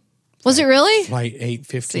Lost. Was it really? Flight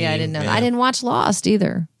 8:15. See, I didn't know. Yeah. I didn't watch Lost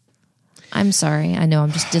either. I'm sorry. I know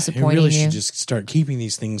I'm just disappointing you. Really you. should just start keeping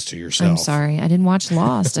these things to yourself. I'm sorry. I didn't watch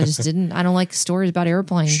Lost. I just didn't. I don't like stories about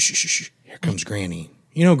airplanes. Shh. Here comes Granny.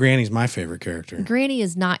 You know Granny's my favorite character. Granny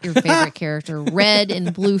is not your favorite character. Red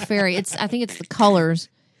and blue fairy. I think it's the colors.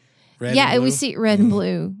 Red yeah, and blue? we see red and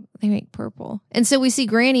blue. They make purple. And so we see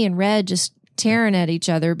Granny and Red just tearing at each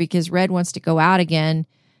other because Red wants to go out again.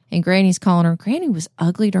 And Granny's calling her. Granny was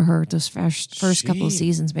ugly to her those first couple of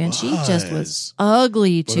seasons, man. She just was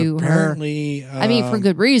ugly to her. I mean, for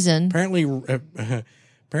good reason.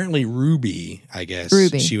 Apparently Ruby, I guess.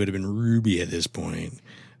 Ruby. She would have been Ruby at this point.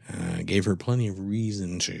 Gave her plenty of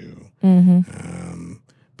reason to.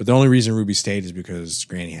 But the only reason Ruby stayed is because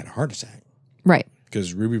Granny had a heart attack. Right.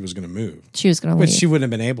 Because Ruby was going to move. She was going to leave. But she wouldn't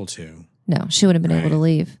have been able to. No, she wouldn't have been able to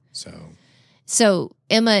leave. So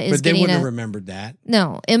Emma is But they getting wouldn't have remembered that.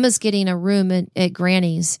 No, Emma's getting a room at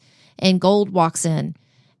Granny's, and Gold walks in,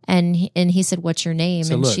 and he said, "What's your name?"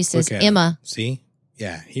 So and look, she says, look at "Emma." it. See?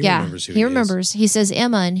 Yeah, he remembers who he he remembers. He says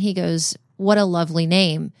Emma, and he goes, "What a lovely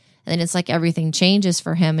name." And it's like everything changes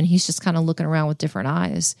for him, and he's just kind of looking around with different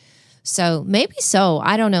eyes. So maybe so.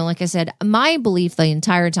 I don't know. Like I said, my belief the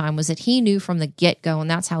entire time was that he knew from the get-go, and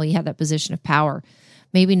that's how he had that position of power.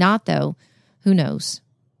 Maybe not, though. Who knows?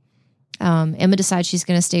 Emma decides she's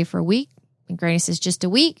going to stay for a week, and Granny says just a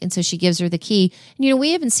week, and so she gives her the key. And,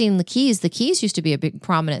 we haven't seen the keys. The keys used to be a big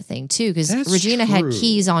prominent thing, too, because Regina had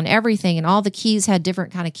keys on everything, and all the keys had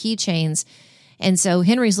different kind of keychains. And so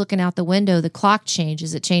Henry's looking out the window. The clock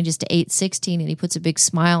changes. It changes to 8:16, and he puts a big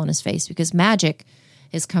smile on his face because magic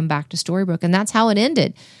has come back to Storybrooke. And that's how it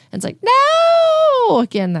ended. And it's like, no!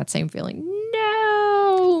 Again, that same feeling.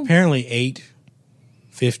 No! Apparently 8,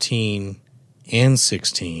 15, and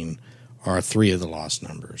 16 are 3 of the lost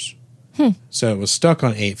numbers. So it was stuck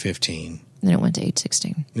on 8:15. Then it went to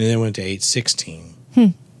 8:16. And then it went to 8:16.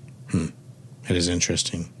 That is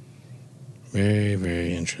interesting. Very,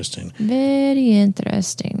 very interesting. Very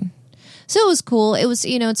interesting. So it was cool. It was,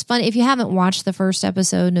 it's fun. If you haven't watched the first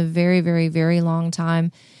episode in a very, very, very long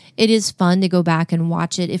time, it is fun to go back and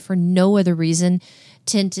watch it, if for no other reason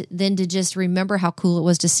than to just remember how cool it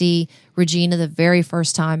was to see Regina the very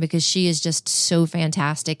first time, because she is just so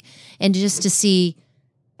fantastic. And just to see...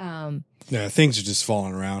 Yeah, things are just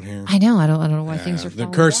falling around here. I know. I don't know why things are the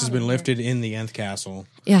falling curse down has been here. lifted in the Nth Castle.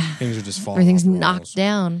 Yeah. Things are just falling. Everything's off the knocked walls.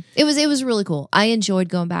 down. It was really cool. I enjoyed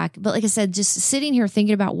going back. But like I said, just sitting here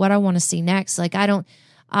thinking about what I want to see next. Like I don't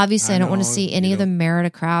want to see any of the Merida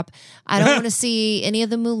crap. I don't want to see any of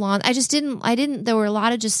the Mulan. I didn't, there were a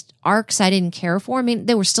lot of just arcs I didn't care for. I mean,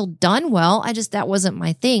 they were still done well. That wasn't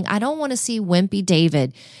my thing. I don't want to see Wimpy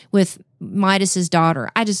David with Midas's daughter.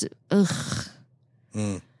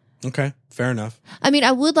 Ugh. Okay, fair enough. I mean,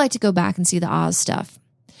 I would like to go back and see the Oz stuff,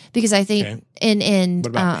 because I think What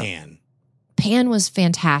about Pan? Pan was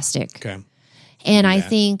fantastic. Okay. And I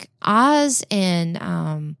think Oz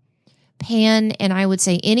and Pan, and I would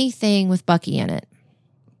say anything with Bucky in it.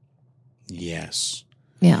 Yes.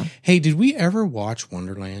 Yeah. Hey, did we ever watch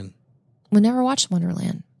Wonderland? We never watched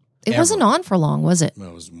Wonderland. It Ever. wasn't on for long, was it? Well,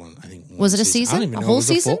 it was one. I think. Was it a season? I don't even know A whole if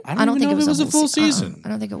it was season? I don't think it was a full season. I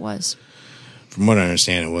don't think it was. From what I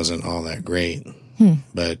understand, it wasn't all that great.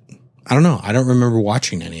 But I don't know. I don't remember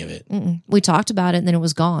watching any of it. We talked about it, and then it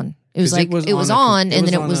was gone. It was like it was on, and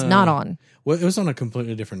then it was not on. Well, it was on a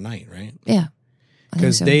completely different night, right? Yeah.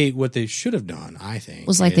 Because what they should have done, I think,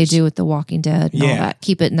 was like they do with The Walking Dead and all that.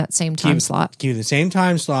 Keep it in that same time slot. Keep it the same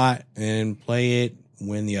time slot and play it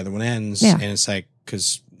when the other one ends. Yeah. And it's like,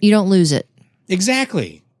 because you don't lose it.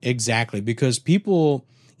 Exactly. Because people,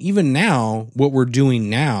 even now, what we're doing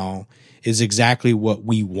now is exactly what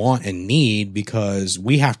we want and need, because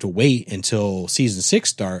we have to wait until season 6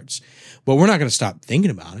 starts, but we're not going to stop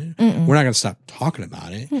thinking about it. We're not going to stop talking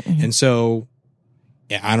about it. And so,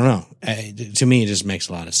 yeah, I don't know. To me, it just makes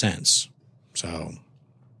a lot of sense. So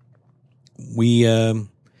we'll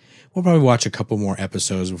probably watch a couple more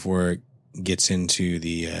episodes before it gets into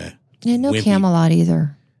the, no wimpy. Camelot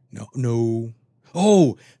either. No.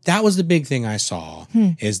 Oh, that was the big thing I saw,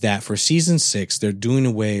 is that for season 6, they're doing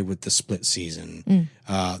away with the split season.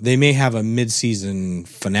 They may have a mid-season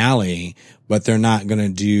finale, but they're not going to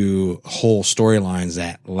do whole storylines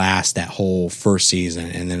that last that whole first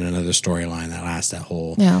season and then another storyline that lasts that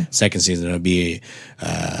whole second season. It'll be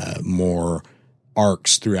more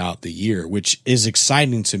arcs throughout the year, which is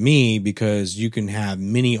exciting to me, because you can have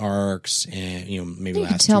mini arcs and, maybe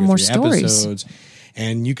last 2 or 3 episodes.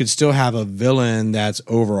 And you could still have a villain that's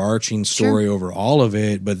overarching story over all of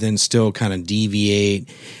it, but then still kind of deviate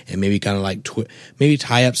and maybe kind of like maybe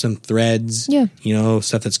tie up some threads. Yeah.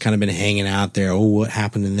 Stuff that's kind of been hanging out there. Oh, what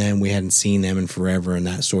happened to them? We hadn't seen them in forever, and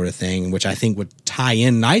that sort of thing, which I think would tie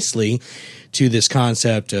in nicely to this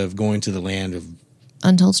concept of going to the land of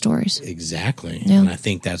untold stories. Exactly. Yeah. And I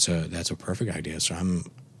think that's a perfect idea. So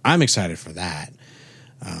I'm excited for that.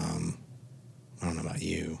 I don't know about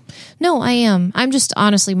you. No, I am. I'm just,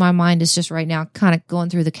 honestly, my mind is just right now kind of going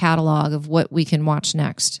through the catalog of what we can watch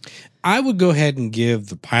next. I would go ahead and give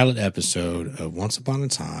the pilot episode of Once Upon a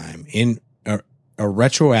Time in a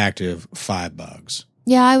retroactive $5.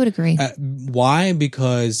 Yeah, I would agree. Why?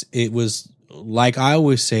 Because it was, like I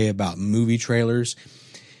always say about movie trailers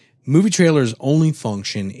only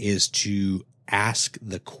function is to ask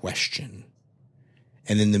the question.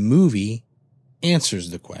 And then the movie answers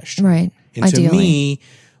the question. Right. And Ideally. to me,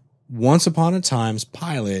 Once Upon a Time's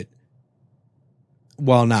pilot,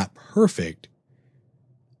 while not perfect,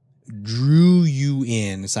 drew you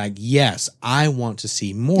in. It's like, yes, I want to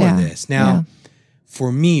see more of this. Now, for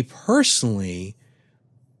me personally,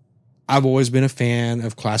 I've always been a fan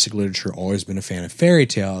of classic literature, always been a fan of fairy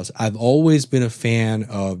tales. I've always been a fan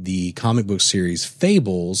of the comic book series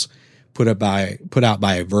Fables, put out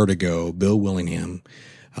by Vertigo, Bill Willingham.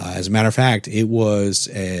 As a matter of fact, it was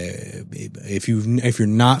if you're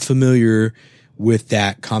not familiar with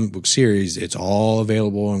that comic book series, it's all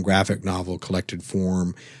available in graphic novel collected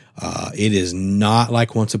form. It is not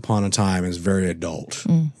like Once Upon a Time. It's very adult,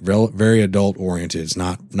 very adult oriented. It's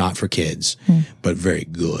not for kids, but very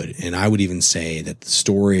good. And I would even say that the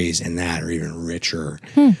stories in that are even richer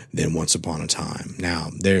than Once Upon a Time.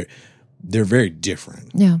 Now they're very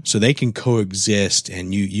different. Yeah. So they can coexist,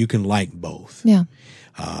 and you can like both. Yeah.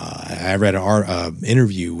 I read an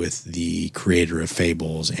interview with the creator of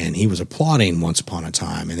Fables, and he was applauding Once Upon a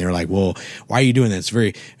Time. And they were like, well, why are you doing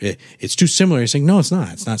that? It's too similar. He's saying, no, it's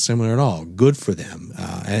not. It's not similar at all. Good for them.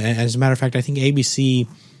 And as a matter of fact, I think ABC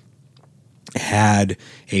had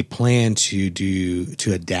a plan to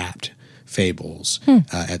adapt Fables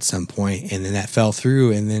at some point, and then that fell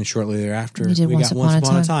through. And then shortly thereafter, we got Once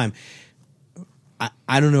Upon a Time.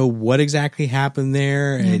 I don't know what exactly happened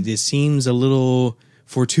there. Yeah. It just seems a little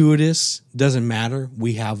fortuitous. Doesn't matter.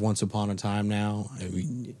 We have Once Upon a Time now.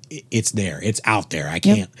 It's there. It's out there.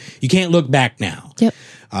 You can't look back now. Yep.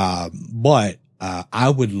 But I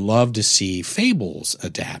would love to see Fables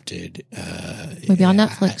adapted. Maybe on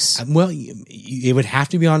Netflix. It would have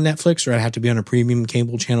to be on Netflix, or it'd have to be on a premium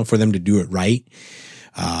cable channel for them to do it right.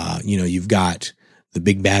 You've got the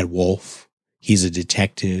big bad wolf. He's a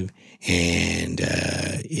detective. And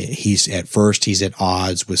he's at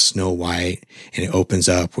odds with Snow White, and it opens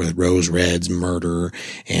up with Rose Red's murder,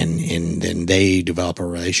 and then they develop a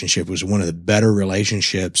relationship. It was one of the better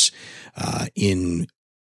relationships in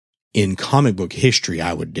comic book history,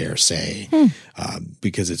 I would dare say,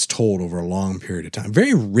 because it's told over a long period of time.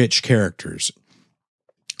 Very rich characters.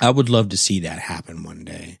 I would love to see that happen one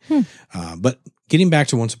day. But getting back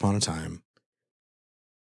to Once Upon a Time,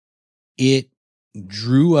 it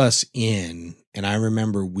drew us in, and I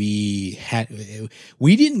remember we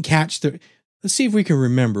didn't catch let's see if we can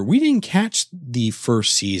remember. We didn't catch the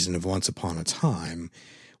first season of Once Upon a Time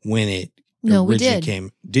when it originally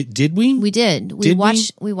came. Did we? We did. We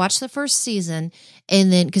watched the first season,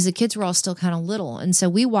 and then because the kids were all still kind of little, and so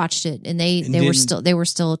we watched it, and they were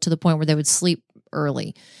still to the point where they would sleep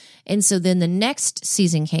early. And so then the next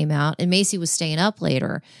season came out, and Macy was staying up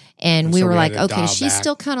later, and we were like, okay, she's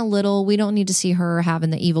still kind of little. We don't need to see her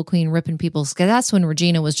having the evil queen ripping people's, because that's when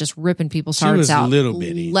Regina was just ripping people's hearts out little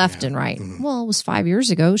bitty, left and right. Mm-hmm. Well, it was 5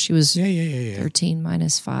 years ago. She was 13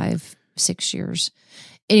 minus 5, 6 years.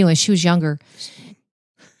 Anyway, she was younger.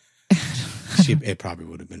 It probably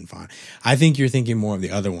would have been fine. I think you're thinking more of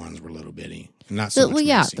the other ones were little bitty, not so much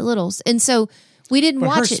Macy. The littles. And so we didn't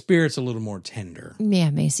watch her spirit's a little more tender. Yeah,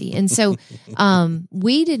 Macy. And so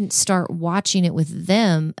we didn't start watching it with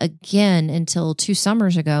them again until 2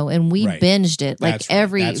 summers ago, and we binged it. Like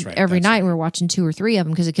every night we were watching 2 or 3 of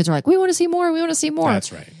them because the kids are like, we want to see more. We want to see more.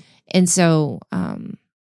 That's right. And so,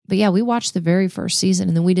 but yeah, we watched the very first season,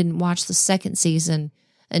 and then we didn't watch the second season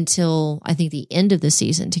until I think the end of the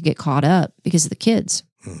season to get caught up because of the kids.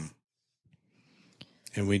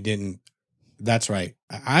 And we didn't. That's right.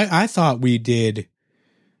 I thought we did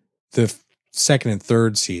the second and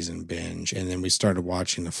third season binge, and then we started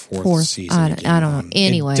watching the fourth season. I don't know.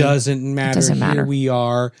 Anyway, it doesn't matter. Here we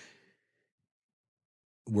are.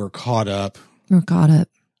 We're caught up.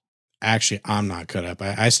 Actually, I'm not caught up.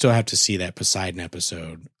 I still have to see that Poseidon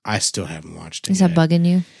episode. I still haven't watched it. Is that bugging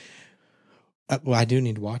you? Well, I do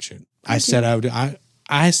need to watch it. I said I would.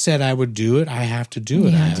 I said I would do it. I have to do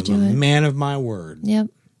it. I'm a man of my word. Yep.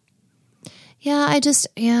 Yeah,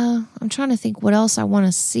 I'm trying to think what else I want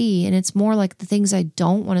to see. And it's more like the things I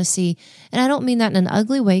don't want to see. And I don't mean that in an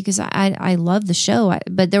ugly way, because I love the show.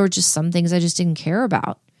 But there were just some things I just didn't care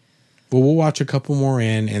about. Well, we'll watch a couple more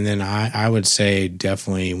in. And then I would say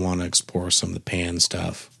definitely want to explore some of the Pan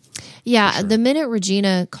stuff. Yeah, sure. The minute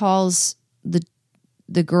Regina calls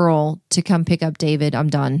the girl to come pick up David,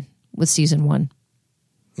 I'm done with season 1.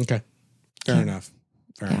 Okay. Fair enough.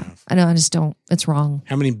 Fair enough. I know. I just don't. It's wrong.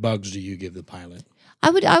 How many bugs do you give the pilot? I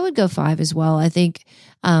would go 5 as well. I think.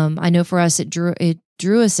 I know for us, it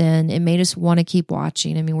drew us in. It made us want to keep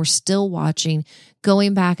watching. I mean, we're still watching.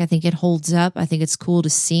 Going back, I think it holds up. I think it's cool to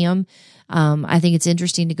see them. I think it's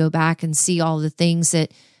interesting to go back and see all the things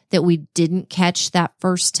that we didn't catch that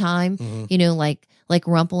first time. Mm-hmm. You know, like like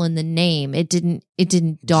Rumple in the name. It didn't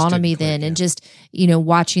dawn on me then. And just,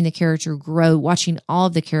 watching the character grow, watching all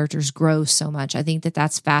of the characters grow so much. I think that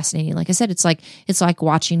that's fascinating. Like I said, it's like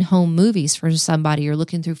watching home movies for somebody, or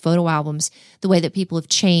looking through photo albums, the way that people have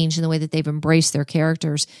changed and the way that they've embraced their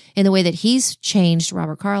characters, and the way that he's changed,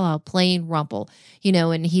 Robert Carlyle, playing Rumple,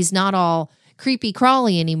 and he's not all creepy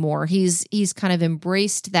crawly anymore. He's kind of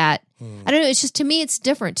embraced that. I don't know. It's just, to me, it's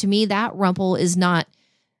different. To me, that Rumple is not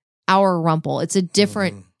our Rumple. It's a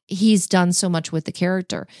different, he's done so much with the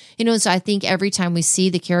character, so I think every time we see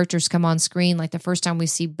the characters come on screen, like the first time we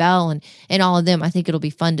see Belle and all of them, I think it'll be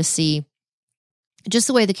fun to see just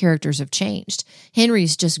the way the characters have changed.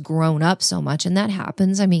 Henry's just grown up so much, and that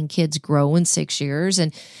happens. I mean, kids grow in 6 years,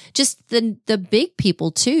 and just the big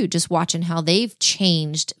people too, just watching how they've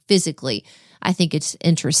changed physically. I think it's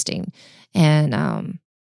interesting. And,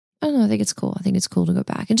 I don't know. I think it's cool. I think it's cool to go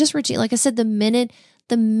back. And just Richie, like I said, the minute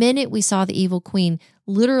we saw the Evil Queen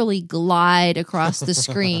literally glide across the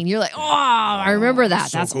screen, you're like, oh, I remember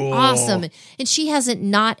that. So that's cool. awesome. And she hasn't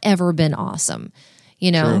not ever been awesome,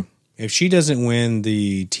 True. If she doesn't win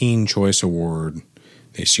the Teen Choice Award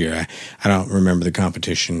this year, I don't remember the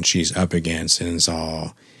competition she's up against, and it's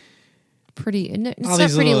all pretty. It's not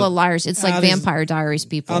Pretty Little Liars. It's like Vampire Diaries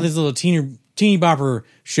people. All these little teeny bopper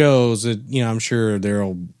shows that, I'm sure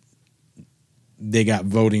they got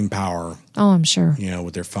voting power. Oh, I'm sure.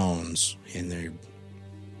 With their phones and their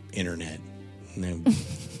internet, and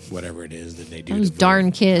whatever it is that they do. Those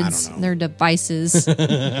darn kids and their devices.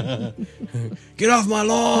 Get off my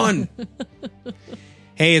lawn.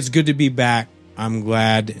 Hey, it's good to be back. I'm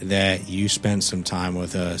glad that you spent some time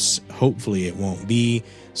with us. Hopefully it won't be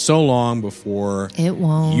so long before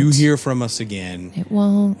you hear from us again. It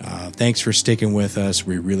won't. Thanks for sticking with us.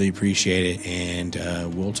 We really appreciate it.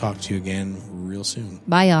 And we'll talk to you again real soon.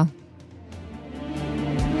 Bye, y'all.